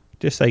a,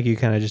 just like you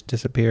kind of just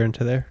disappear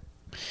into there.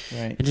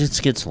 Right. It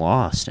just gets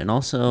lost. And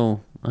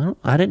also,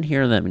 I didn't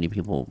hear that many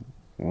people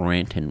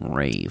rant and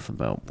rave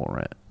about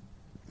Borat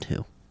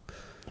 2.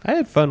 I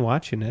had fun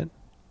watching it.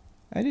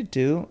 I did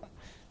too.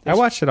 I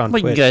watched it on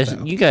But Twitch.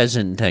 you guys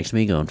didn't text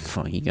me going,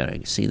 fuck, you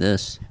gotta see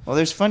this. Well,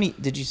 there's funny.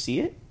 Did you see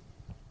it?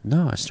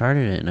 No, I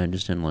started it and I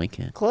just didn't like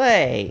it.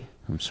 Clay.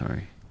 I'm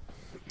sorry.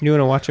 You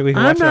want to watch it? We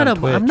can I'm watch it on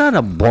Twitch. I'm not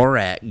a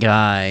Borat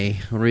guy,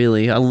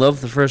 really. I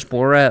love the first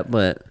Borat,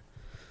 but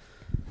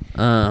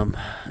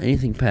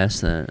anything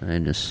past that, I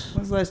just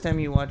When's the last time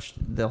you watched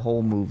the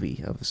whole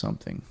movie of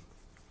something?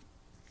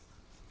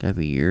 gotta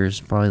be years.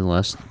 Probably the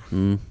last.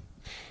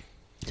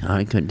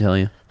 I couldn't tell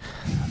you.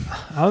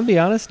 I'm gonna be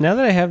honest. Now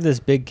that I have this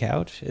big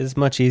couch, it's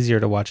much easier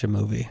to watch a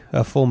movie.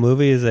 A full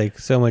movie is like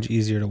so much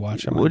easier to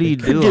watch. On my What do you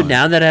big do? Dude,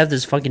 now that I have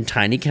this fucking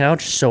tiny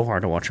couch, it's so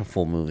hard to watch a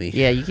full movie.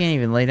 Yeah, you can't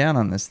even lay down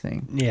on this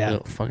thing. Yeah,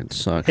 It fucking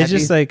sucks. it's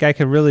just like I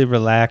can really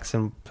relax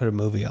and put a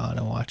movie on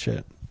and watch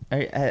it.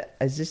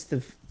 Is this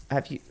the?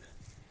 Have you?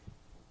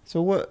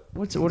 So what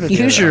are the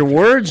Use other your options?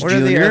 words, What are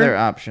the Junior. other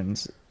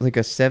options? Like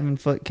a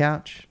 7-foot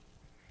couch?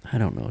 I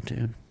don't know,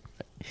 dude.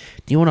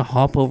 Do you want to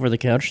hop over the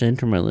couch to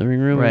enter my living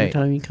room every Right.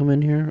 time you come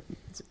in here?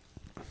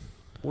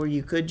 Or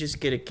you could just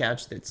get a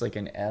couch that's like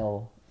an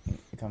L.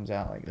 It comes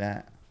out like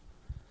that.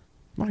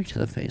 Right to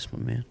the face, my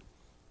man.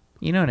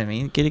 You know what I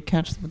mean? Get a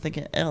couch with like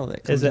an L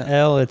that comes As an out.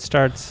 L, it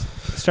starts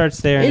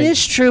there. It and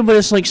is true, but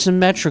it's like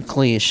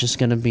symmetrically, it's just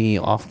gonna be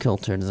off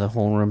kilter. The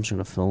whole room's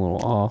gonna feel a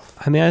little off.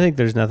 I mean, I think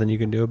there's nothing you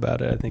can do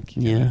about it. I think.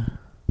 Yeah.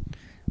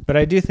 But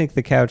I do think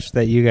the couch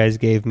that you guys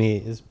gave me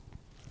is,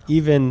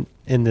 even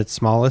in its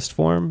smallest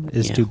form,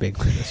 is Yeah. too big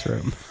for this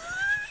room.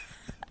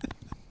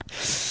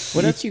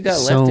 What else you got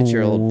left at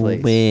your old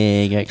place?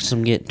 Big. I got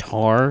some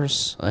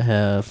guitars. I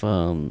have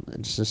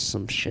it's just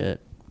some shit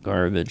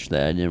garbage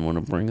that I didn't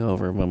want to bring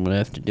over, but I'm gonna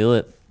have to do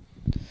it.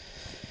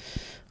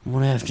 I'm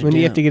gonna have to. When do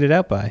do you have to get it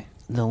out by?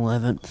 The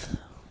 11th.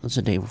 That's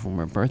the day before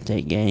my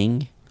birthday,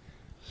 gang.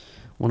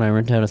 When I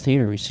rent out a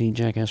theater, we see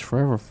Jackass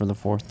Forever for the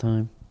 4th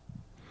time.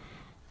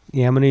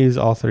 Yeah, I'm gonna use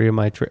all three of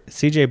my.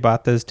 CJ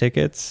bought those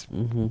tickets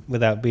Mm-hmm.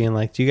 without being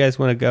like, "Do you guys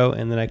want to go?"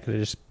 And then I could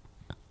have just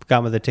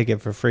got me the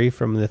ticket for free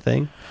from the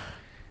thing.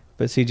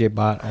 But CJ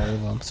bought all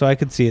of them, so I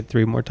could see it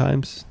 3 more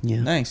times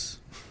Yeah. Nice.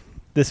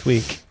 this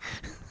week.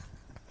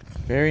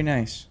 Very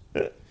nice.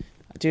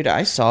 Dude,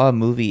 I saw a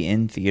movie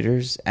in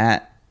theaters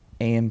at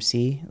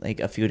AMC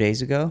like a few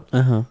days ago.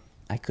 Uh-huh.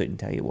 I couldn't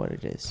tell you what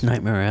it is.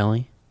 Nightmare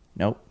Alley.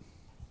 Nope.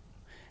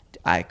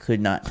 I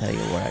could not tell you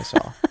what I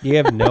saw. You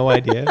have no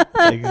idea,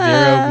 like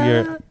zero.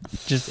 You're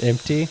just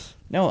empty.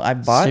 No, I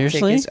bought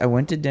Seriously? tickets. I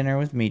went to dinner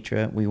with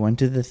Mitra. We went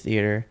to the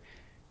theater.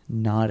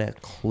 Not a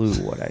clue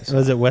what I saw.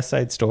 Was it West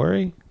Side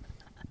Story?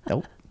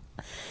 Nope.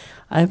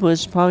 I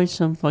was probably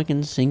some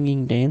fucking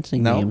singing,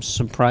 dancing Nope. game. I'm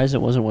surprised it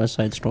wasn't West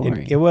Side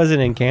Story. It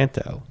wasn't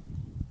Encanto.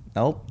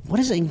 Nope. What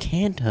is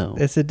Encanto?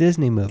 It's a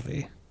Disney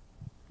movie.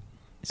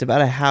 It's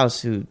about a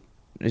house who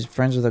is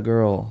friends with a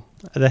girl.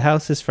 The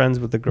house is friends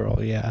with the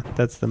girl. Yeah,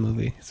 that's the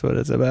movie. That's what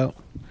it's about.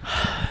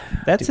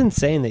 That's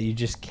insane that you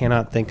just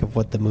cannot think of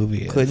what the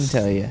movie is. Couldn't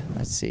tell you.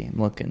 Let's see. I'm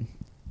looking.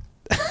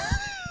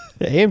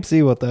 The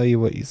AMC will tell you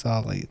what you saw.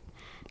 Like,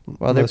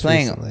 Well, they're most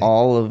playing recently.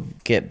 all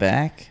of Get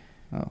Back.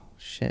 Oh,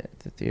 shit. At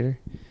the theater.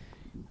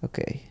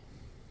 Okay.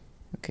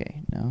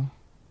 Okay. No.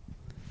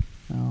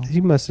 No.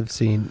 You must have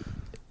seen.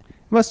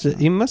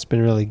 He must have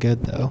been really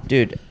good though.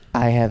 Dude,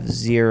 I have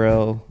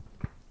zero.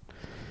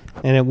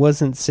 And it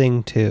wasn't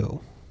Sing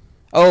 2.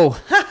 Oh,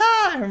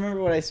 I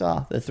remember what I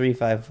saw. The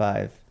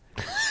 355.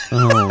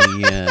 Oh,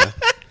 yeah.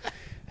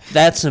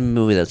 That's a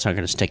movie that's not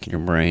going to stick in your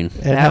brain.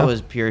 And That how-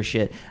 was pure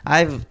shit.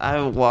 I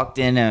walked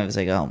in and I was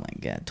like, oh my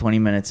god. 20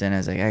 minutes in, I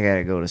was like, I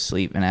gotta go to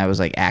sleep, and I was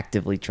like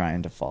actively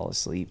trying to fall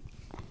asleep.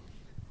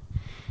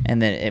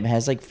 And then it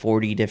has like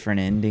 40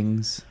 different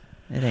endings.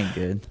 It ain't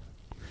good.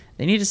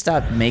 They need to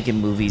stop making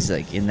movies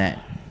like in that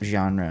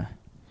genre.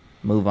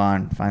 Move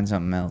on, find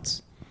something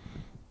else.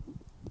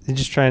 You're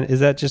just trying.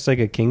 Is that just like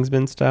a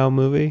Kingsman style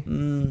movie?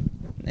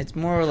 It's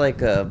more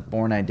like a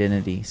Born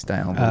Identity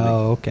style movie.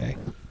 Oh, okay.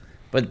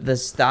 But the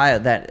style,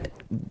 that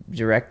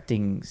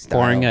directing style.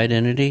 Boring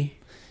Identity.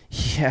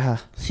 Yeah.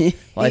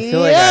 Well, I feel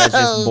like I was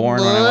just born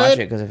when I watch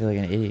it because I feel like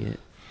an idiot.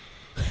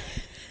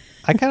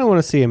 I kind of want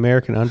to see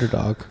American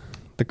Underdog,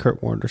 the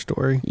Kurt Warner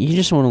story. You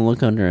just want to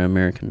look under an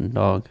American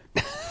Dog.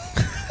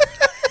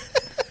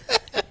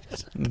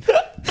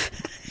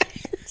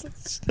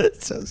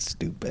 That's so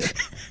stupid.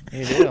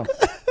 You do.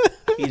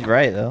 He's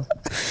right, though.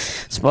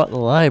 Spot the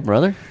lie,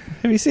 brother.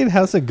 Have you seen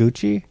House of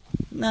Gucci?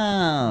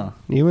 No.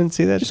 You wouldn't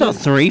see that You saw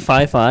shit?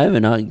 355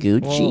 and not Well,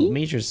 Gucci?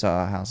 Mitra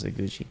saw House of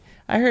Gucci.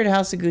 I heard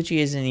House of Gucci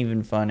isn't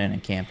even fun in a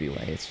campy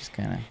way. It's just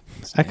kind of...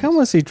 I kind of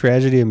want to see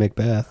Tragedy of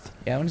Macbeth.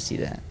 Yeah, I want to see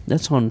that.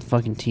 That's on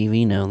fucking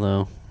TV now,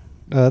 though.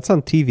 That's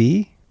on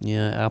TV?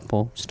 Yeah,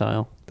 Apple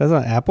style. That's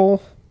on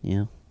Apple?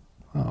 Yeah.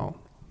 Oh,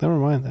 never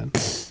mind then.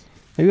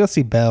 Maybe I'll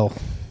see Belle,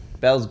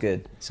 Belle's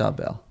good. Saw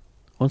Belle.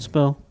 What's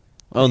Belle?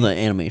 Oh, the the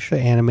animation.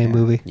 anime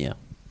movie. Yeah.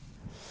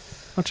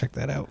 I'll check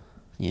that out.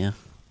 Yeah.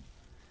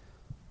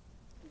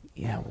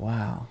 Yeah,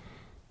 wow.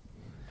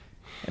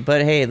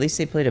 But hey, at least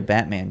they played a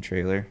Batman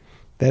trailer.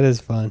 That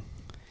is fun.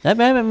 That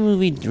Batman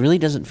movie really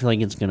doesn't feel like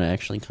it's going to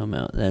actually come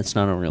out. That's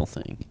not a real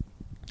thing.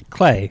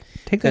 Clay,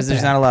 take that Because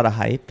there's back. not a lot of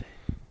hype.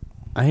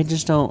 I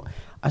just don't.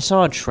 I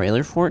saw a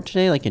trailer for it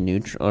today, like a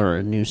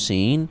new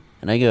scene,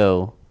 and I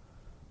go,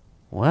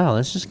 "Wow,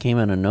 this just came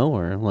out of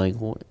nowhere." Like,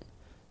 what?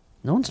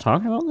 No one's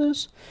talking about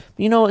this.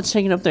 But you know, it's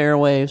taking up the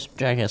airwaves.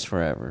 Jackass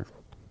Forever.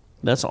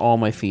 That's all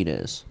my feed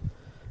is,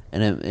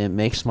 and it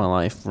makes my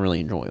life really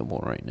enjoyable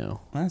right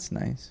now. That's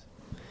nice.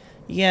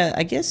 Yeah,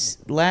 I guess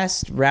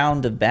last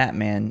round of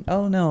Batman.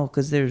 Oh no,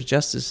 because there's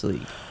Justice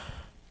League.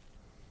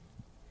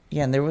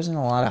 Yeah, and there wasn't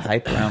a lot of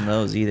hype around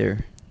those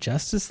either.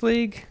 Justice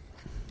League.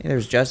 Yeah,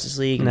 there's Justice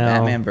League and No.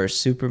 Batman vs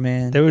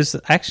Superman. There was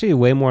actually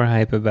way more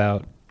hype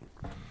about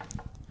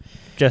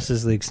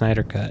Justice League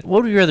Snyder Cut.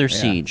 What would you rather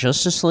see, Yeah.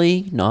 Justice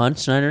League,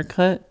 non-Snyder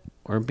Cut,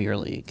 or Beer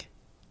League?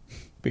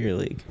 Beer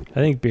League I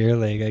think Beer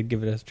League. I'd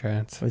give it a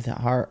chance. with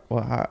the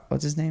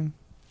what's his name?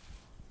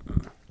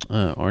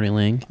 Artie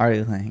Lang.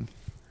 Artie Lang.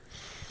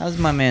 How's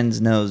my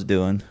man's nose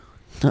doing?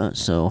 Not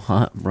so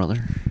hot,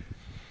 brother.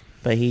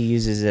 But he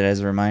uses it as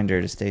a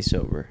reminder to stay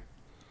sober.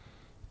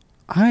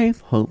 I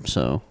hope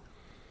so.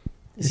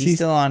 Is he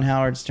still on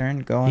Howard Stern?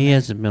 Go on. He there?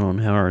 hasn't been on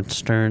Howard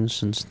Stern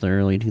since the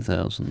early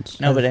 2000s.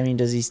 No, but I mean,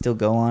 does he still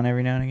go on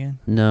every now and again?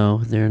 No,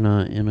 they're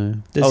not in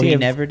a... Does he he have,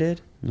 never did?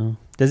 No.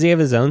 Does he have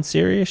his own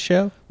serious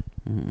show?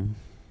 Mm-mm.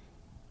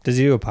 Does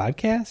he do a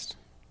podcast?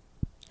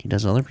 He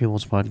does other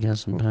people's podcasts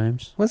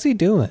sometimes. What's he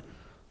doing?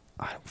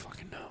 I don't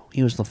fucking know.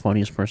 He was the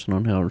funniest person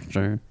on Howard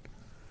Stern.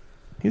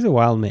 He's a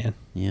wild man.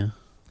 Yeah.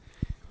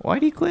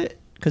 Why'd he quit?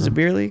 Because of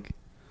Beer League?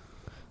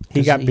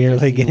 He got Beer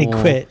League and he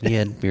well, quit. He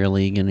had Beer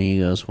League and he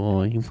goes, well,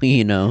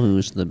 we know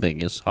who's the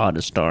biggest,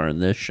 hottest star in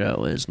this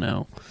show is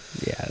now.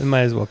 Yeah, we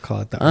might as well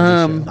call it the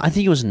Artie show. I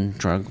think it was in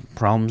drug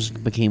problems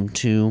became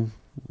too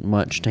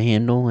much to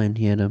handle and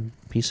he had to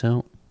peace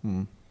out.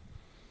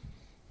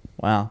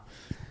 Wow.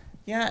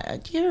 Yeah,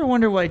 do you ever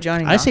wonder why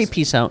Johnny I say Knoxville-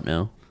 peace out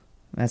now.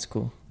 That's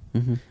cool.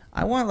 Hmm.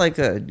 I want like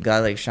a guy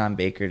like Sean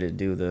Baker to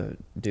do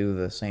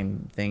the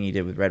same thing he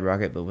did with Red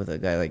Rocket, but with a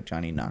guy like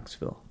Johnny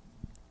Knoxville.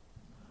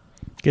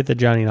 Get the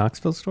Johnny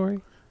Knoxville story?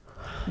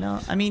 No,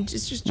 I mean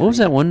it's just. What was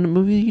that one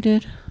movie you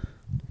did?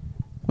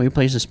 Where he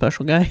plays a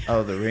special guy?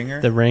 Oh, The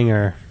Ringer. The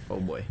Ringer. Oh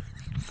boy.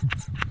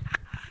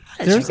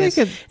 There's like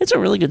a It's a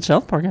really good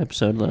South Park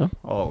episode, though.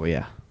 Oh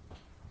yeah.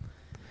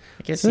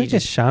 I guess Is there he like a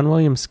just. Sean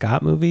William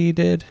Scott movie he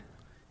did?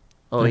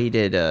 Oh, he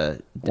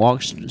did.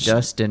 Walks.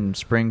 Justin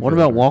Springfield. What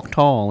about Walk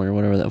Tall or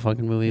whatever that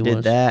fucking movie He did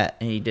was? that,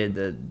 and he did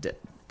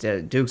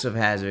the Dukes of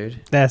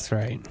Hazzard. That's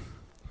right.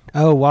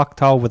 Oh, Walk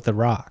Tall with The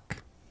Rock.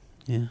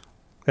 Yeah.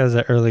 That was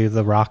an early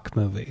The Rock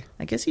movie.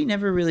 I guess he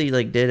never really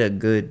like did a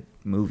good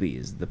movie.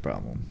 Is the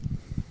problem?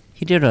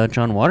 He did a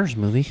John Waters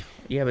movie.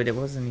 Yeah, but it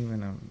wasn't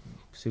even a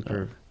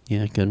super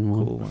Yeah, good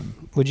one. cool one.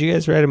 Would you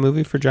guys write a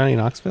movie for Johnny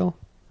Knoxville?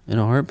 In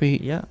a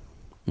heartbeat. Yeah,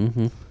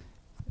 Mm-hmm.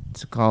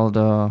 it's called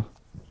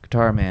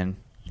Guitar Man,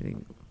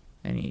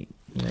 and he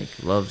like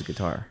loves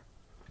guitar.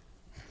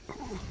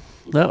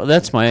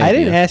 That's my idea. I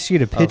didn't ask you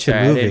to pitch sorry,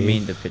 a movie. I didn't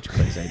mean to pitch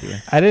Clay's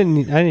idea. I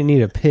didn't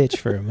need a pitch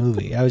for a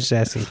movie. I was just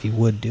asking if you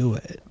would do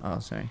it. Oh,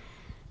 sorry.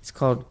 It's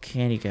called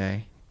Candy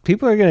Guy.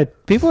 People are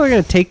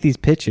gonna take these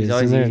pitches. He's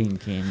always and they're- eating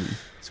candy.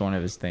 It's one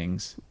of his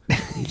things.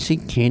 You see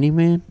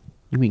Candyman?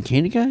 You mean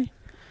Candy Guy?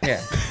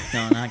 Yeah.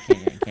 No, not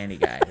Candy Guy. Candy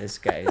Guy. This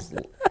guy is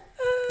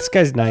This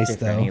guy's nice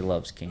different. He though.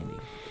 loves candy,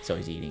 so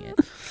he's eating it.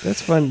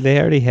 That's fun. They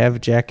already have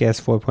Jackass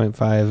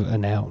 4.5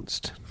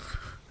 announced.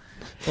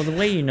 Well, the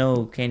way you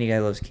know Candy Guy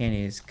loves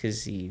candy is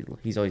because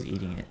he's always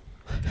eating it.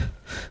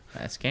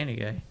 That's Candy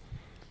Guy.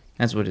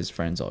 That's what his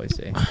friends always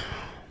say.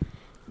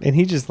 And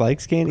he just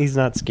likes candy. He's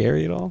not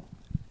scary at all.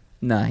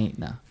 No.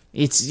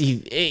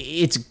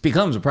 It's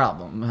becomes a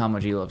problem how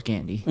much he loves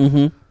candy.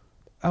 Mm-hmm.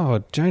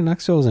 Oh, Johnny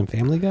Knoxville was in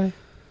Family Guy.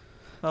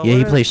 Oh, Yeah, he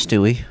what plays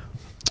Stewie.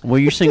 What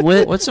you saying?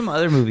 What? What's some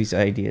other movies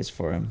ideas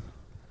for him?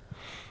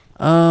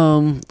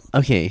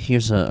 Okay.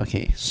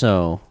 Okay.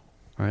 So,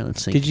 all right.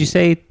 Let's see. Did you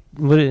say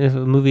what a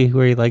movie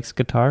where he likes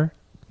guitar?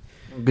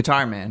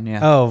 Guitar Man. Yeah.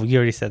 Oh, you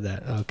already said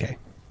that. Okay.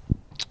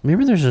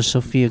 Remember, there's a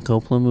Sofia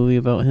Coppola movie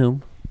about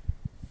him.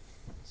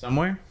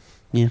 Somewhere.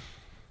 Yeah.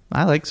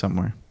 I like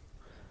Somewhere.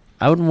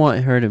 I would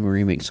want her to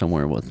remake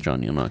Somewhere with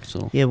Johnny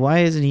Knoxville. Yeah. Why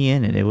isn't he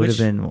in it? It would have Which-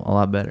 been a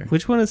lot better.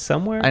 Which one is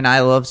Somewhere? And I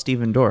love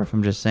Stephen Dorff.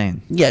 I'm just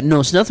saying. Yeah, no,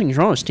 it's nothing's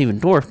wrong with Stephen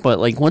Dorff, but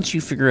like once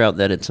you figure out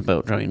that it's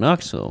about Johnny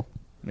Knoxville,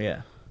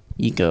 Yeah.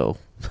 you go,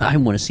 I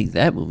want to see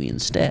that movie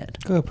instead.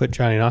 Go put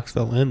Johnny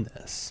Knoxville in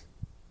this.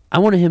 I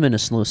wanted him in a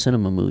slow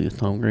cinema movie with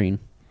Tom Green.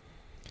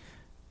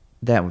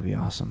 That would be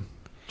awesome.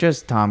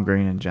 Just Tom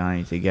Green and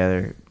Johnny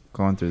together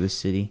going through the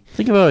city.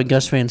 Think about a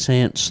Gus Van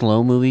Sant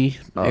slow movie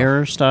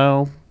era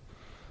style,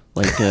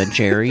 like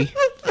Jerry.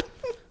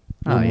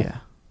 Oh yeah.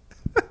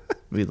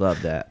 We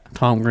love that.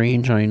 Tom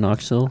Green, Johnny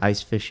Knoxville.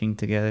 Ice fishing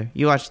together.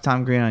 You watch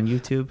Tom Green on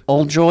YouTube?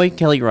 Old Joy,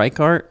 Kelly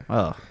Reichardt.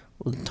 Oh,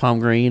 With Tom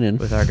Green. And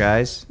with our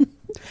guys?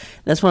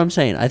 that's what I'm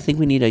saying. I think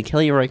we need a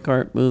Kelly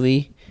Reichardt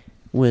movie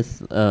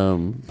with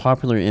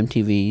popular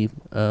MTV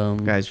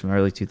Guys from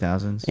early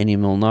 2000s. Andy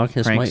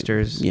Milonakis.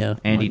 Pranksters. Yeah.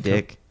 Andy Mike-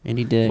 Dick.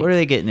 Andy Dick. What are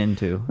they getting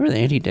into? Remember the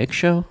Andy Dick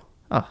show?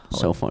 Oh,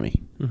 So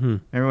funny.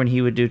 remember when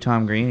he would do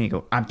Tom Green and he'd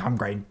go, I'm Tom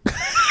Green.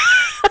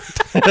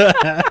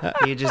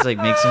 He just like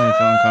makes someone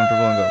feel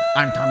uncomfortable and go,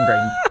 I'm Tom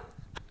Green.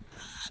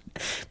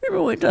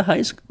 Remember we went to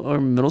high school or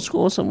middle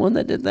school with someone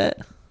that did that?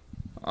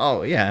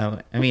 Oh,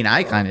 yeah. I mean,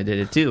 I kind of did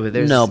it too. But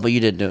there's No, but you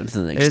didn't do it to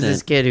the there's extent.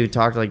 this kid who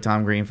talked like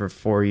Tom Green for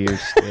 4 years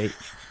straight.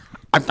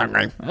 I'm Tom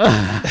Green.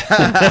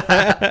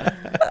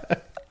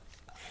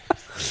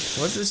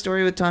 What's the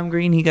story with Tom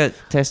Green? He got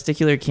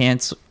testicular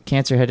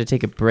cancer, had to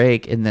take a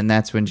break, and then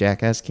that's when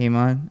Jackass came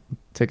on,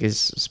 took his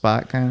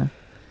spot kind of,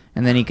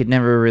 and then he could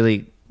never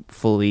really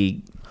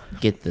fully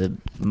get the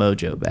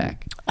mojo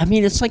back. I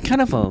mean, it's like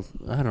kind of a,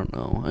 I don't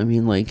know. I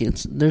mean, like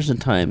there's a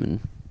time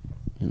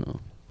and,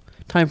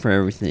 time for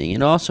everything.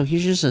 And also,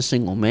 he's just a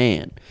single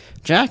man.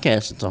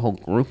 Jackass, it's a whole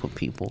group of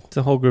people. It's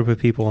a whole group of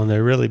people, and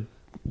they're really.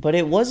 But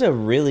it was a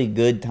really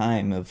good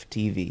time of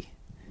TV.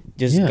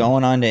 Just Yeah.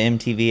 going on to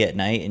MTV at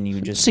night and you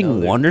just know Seeing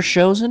that- Wonder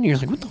shows in, you're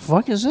like, what the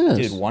fuck is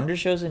this? Dude, Wonder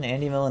Shows and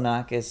Andy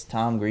Milonakis,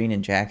 Tom Green,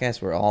 and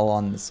Jackass were all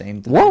on the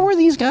same time. What were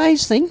these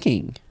guys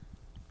thinking?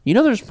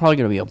 There's probably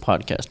going to be a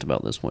podcast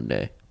about this one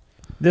day.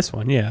 This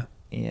one, yeah.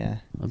 Yeah.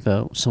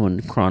 About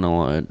someone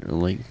chronicling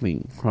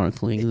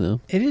the...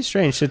 It is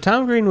strange. So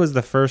Tom Green was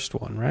the first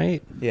one,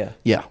 right? Yeah.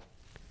 Yeah.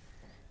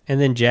 And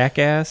then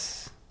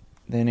Jackass.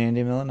 Then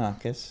Andy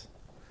Milonakis.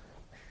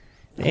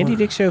 The Andy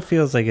Dick show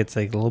feels like it's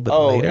like a little bit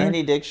Oh, later.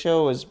 Andy Dick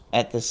show was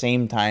at the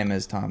same time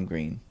as Tom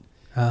Green.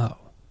 Oh.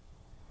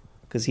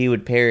 Because he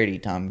would parody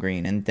Tom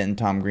Green, and then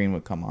Tom Green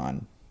would come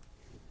on.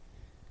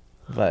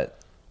 But,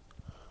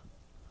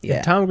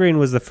 yeah. Tom Green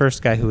was the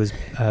first guy who was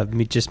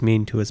just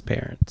mean to his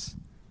parents.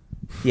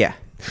 Yeah.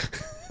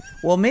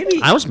 Well,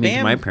 maybe... I was mean to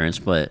Bam- my parents,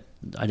 but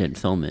I didn't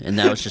film it. And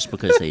that was just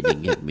because they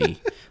didn't get me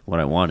what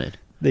I wanted.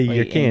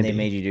 Your and candy. they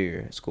made you do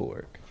your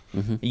schoolwork.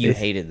 Mm-hmm. You They-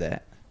 hated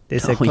that. They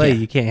said, Oh, Clay, yeah.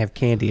 you can't have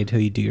candy until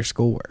you do your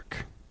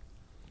schoolwork.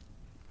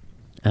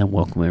 And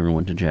welcome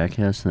everyone to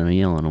Jackass, and then I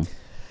yell at them.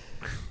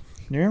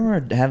 You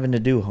remember having to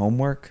do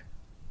homework?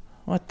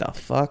 What the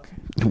fuck?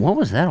 What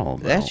was that all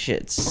about? That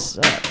shit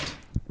sucked.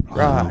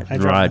 Rod. I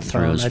dropped Rod my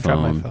threw phone. his I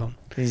dropped my phone. phone.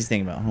 He's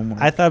thinking about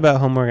homework. I thought about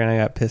homework and I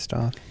got pissed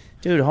off.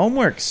 Dude,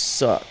 homework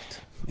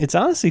sucked. It's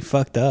honestly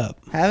fucked up.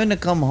 Having to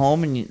come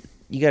home and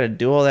you got to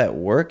do all that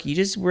work. You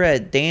just were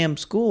at damn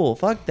school.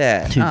 Fuck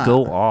that. To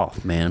go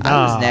off, man.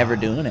 I was Nah. never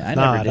doing it. I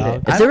Nah, never did dog.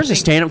 it. If I there don't was a think-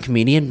 stand-up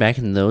comedian back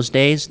in those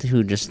days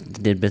who just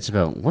did bits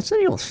about what's the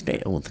deal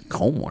with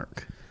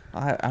homework?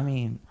 I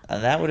mean,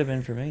 that would have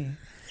been for me.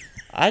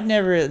 I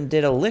never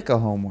did a lick of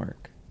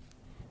homework.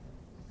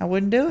 I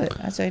wouldn't do it.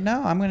 I'd say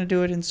no. I'm going to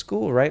do it in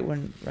school right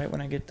when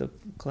I get to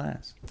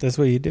class. That's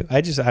what you do.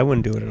 I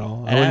wouldn't do it at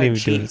all. I And wouldn't I even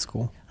would do it cheat. at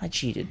school. I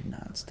cheated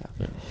nonstop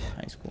in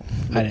high school. I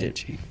Looked didn't at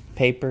cheat.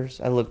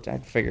 papers.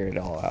 I'd figure it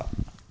all out.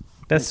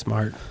 That's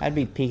smart. I'd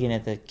be peeking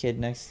at the kid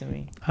next to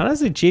me.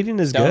 Honestly, cheating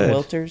is Stone good.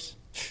 Wilters.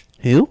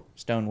 Who?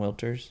 Stone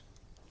Wilters.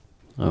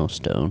 Oh,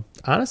 Stone.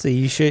 Honestly,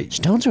 you should.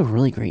 Stone's a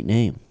really great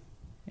name.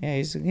 Yeah,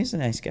 he's a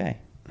nice guy.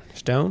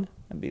 Stone?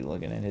 I'd be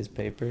looking at his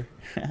paper.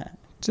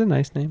 It's a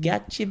nice name.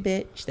 Gotcha,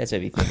 bitch. That's what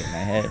I'd be thinking in my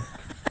head.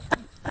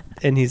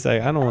 And he's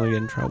like, I don't want to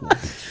get in trouble.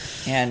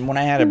 And when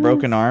I had a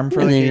broken arm for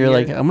And like then a you're year,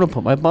 like, I'm gonna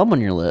put my bum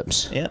on your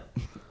lips. yep.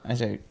 I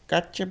said,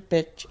 gotcha,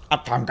 bitch.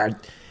 Up on guard.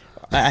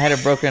 I had a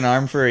broken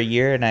arm for a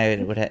year, and I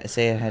would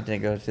say I had to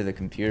go to the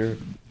computer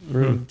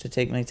room to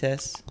take my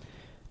tests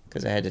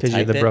because I had to Because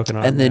type you're the it. broken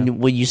arm. And then now.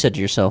 when you said to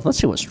yourself, let's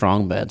see what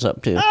Strong Bad's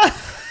up to.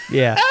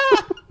 Yeah.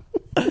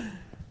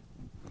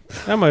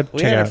 I'm going to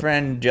We check had out. a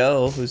friend,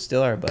 Joe, who's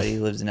still our buddy,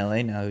 who lives in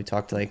LA now, who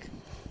talked like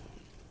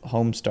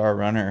Homestar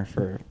Runner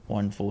for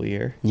 1 full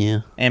year.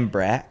 Yeah. And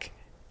Brack.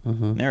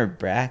 Mm-hmm. Remember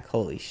Brack?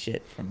 Holy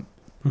shit, from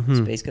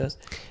Mhm. Space Ghost.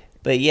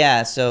 But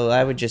yeah, so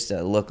I would just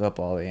look up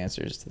all the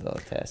answers to the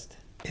test.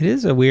 It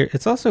is a weird.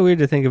 It's also weird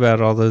to think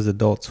about all those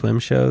Adult Swim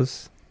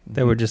shows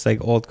that were just like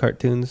old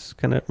cartoons,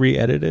 kind of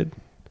re-edited,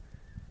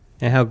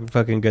 and how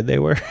fucking good they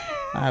were.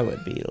 I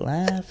would be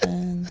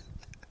laughing.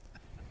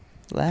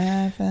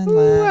 Laughing, Ooh,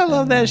 laughing. I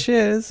love that laughing.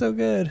 shit. It's so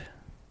good.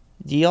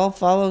 Do y'all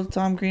follow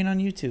Tom Green on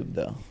YouTube,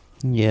 though?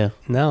 Yeah.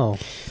 No,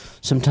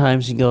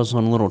 Sometimes he goes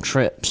on little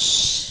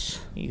trips.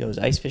 He goes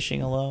ice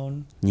fishing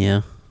alone.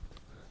 Yeah.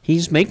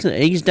 He's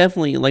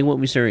definitely, like what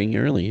we said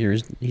earlier,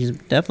 he's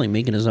definitely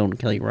making his own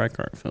Kelly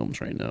Reichardt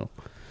films right now.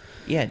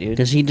 Yeah, dude.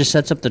 Because he just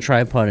sets up the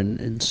tripod and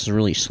it's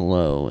really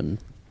slow. And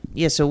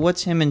Yeah, so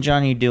what's him and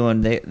Johnny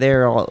doing?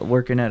 They're all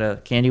working at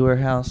a candy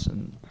warehouse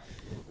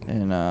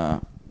in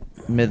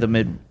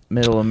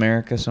middle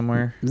America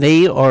somewhere.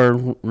 they are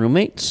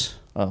roommates,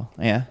 Oh,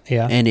 yeah.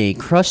 yeah, and a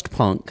crust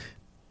punk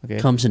Okay.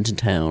 comes into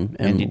town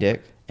Andy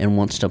Dick. and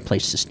wants a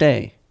place to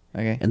stay.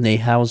 Okay. And they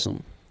house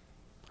him.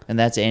 And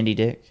that's Andy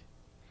Dick.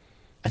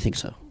 I think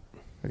so.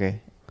 Okay.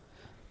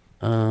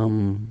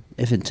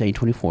 If it's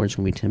A24, it's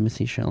gonna be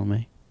Timothy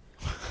Chalamet.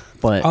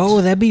 But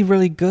Oh, that'd be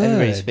really good.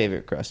 Everybody's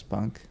favorite crust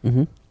punk.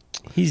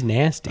 He's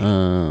nasty.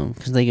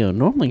 because they go,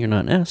 normally you're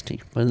not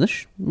nasty, but in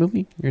this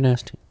movie you're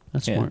nasty.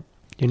 That's Yeah. smart.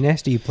 You're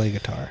nasty. You play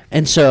guitar.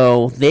 And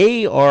so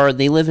they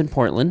live in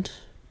Portland,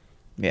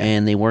 Yeah.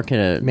 and they work at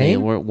a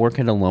Maine? work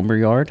at a lumber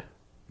yard,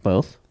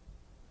 both.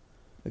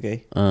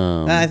 Okay.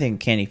 Um, I think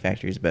Candy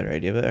Factory is a better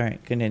idea, but all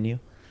right, continue.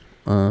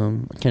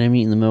 Can I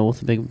meet in the middle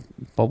with a big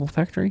bubble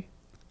factory?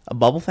 A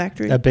bubble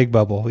factory? A big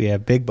bubble. Yeah,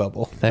 big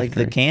bubble. Like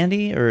the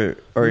candy, or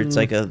it's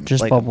like a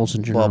Just like bubbles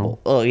in general. Bubble.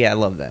 Oh yeah, I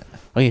love that.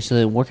 Okay, so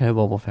they work at a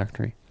bubble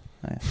factory.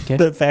 Yeah. Okay.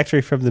 The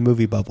factory from the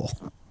movie Bubble.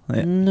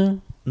 Yeah.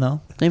 No,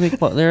 No, they make.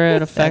 They're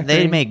at a factory.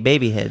 they make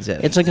baby heads.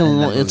 It's like a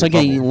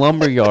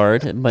lumber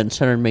yard, but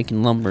instead of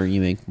making lumber,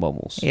 you make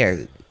bubbles. Yeah.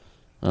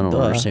 I don't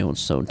Duh. understand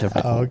what's so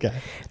difficult. Oh, okay.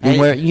 They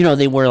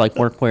wear like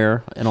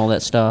workwear and all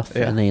that stuff,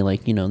 and they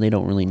they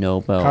don't really know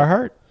about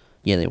Carhartt?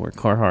 Yeah, they wear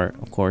Carhartt,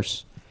 of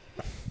course.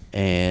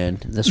 And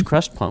this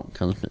crust pump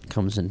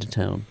comes into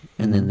town,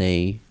 and then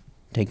they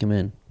take him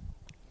in,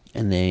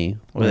 and they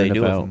What do they learn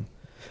do with about. him?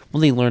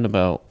 Well, they learn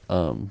about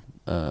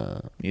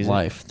Music?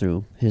 life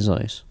through his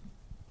eyes,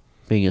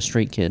 being a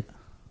street kid.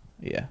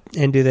 Yeah.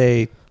 And do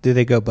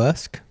they go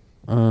busk?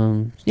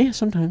 Yeah,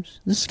 sometimes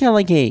this is kind of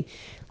like a.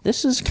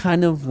 This is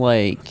kind of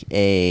like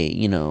a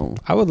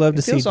I would love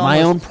to see feels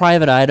my own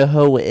Private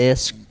Idaho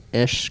ish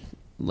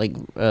like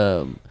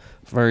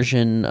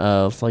version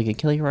of like a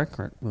Kelly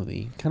Reichardt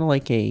movie, kind of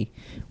like a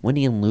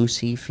Wendy and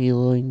Lucy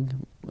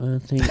feeling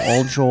thing,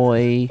 All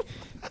Joy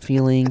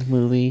feeling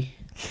movie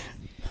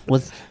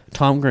with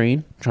Tom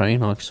Green, Johnny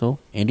Knoxville,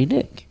 Andy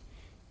Dick.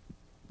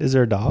 Is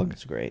there a dog?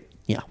 That's great.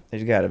 Yeah,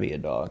 There's got to be a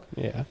dog.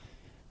 Yeah.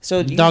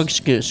 So Dog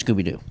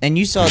Scooby Doo. and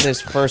you saw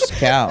this first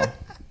cow,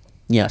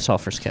 Yeah, I saw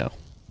First Cow.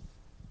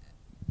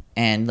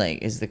 and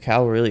like, is the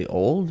cow really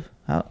old?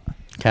 How?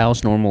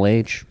 Cow's normal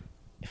age.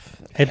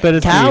 But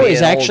it's Cow really is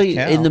an old actually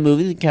cow. in the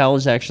movie. The cow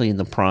is actually in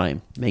the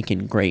prime,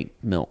 making great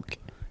milk.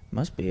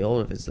 Must be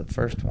old if it's the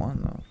first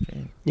one though.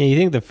 Gee. Yeah, you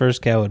think the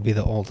first cow would be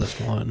the oldest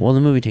one? Well,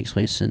 the movie takes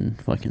place in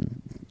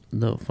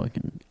the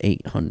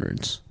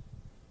 800s.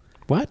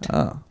 What?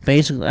 Oh,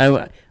 Basically,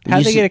 How'd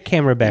they get a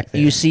camera back there?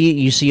 You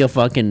see a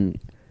fucking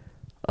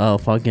a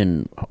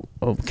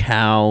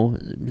cow.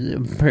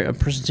 A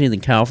person seeing the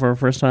cow for the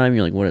first time.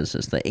 You're like, what is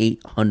this? The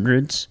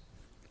 800s?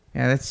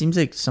 yeah. That seems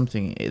like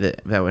something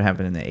that would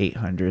happen in the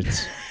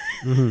 800s.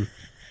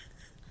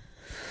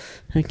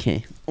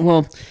 Okay.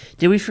 Well,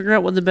 did we figure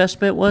out what the best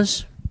bit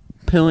was?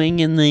 Pooing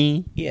in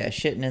the. Yeah,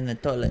 shitting in the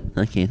toilet.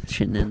 Okay,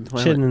 shitting in the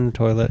toilet. Shitting in the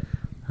toilet.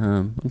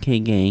 Okay,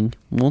 gang.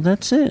 Well,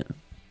 that's it.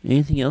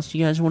 Anything else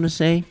you guys want to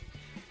say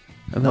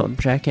about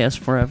Jackass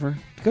Forever?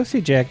 Go see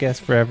Jackass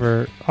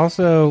Forever.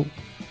 Also,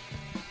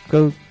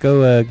 go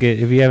get,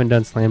 if you haven't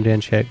done Slam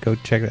Dance yet, go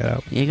check that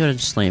out. Yeah, go to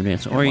Slam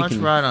Dance, or you watch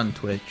can Rod on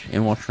Twitch.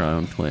 and watch Rod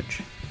on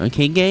Twitch.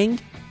 Okay, gang.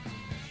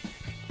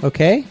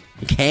 Okay?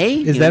 Okay,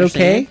 Is You that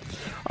understand? okay?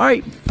 All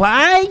right,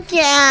 bye, guys.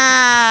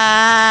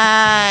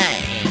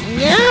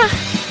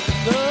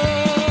 Yeah.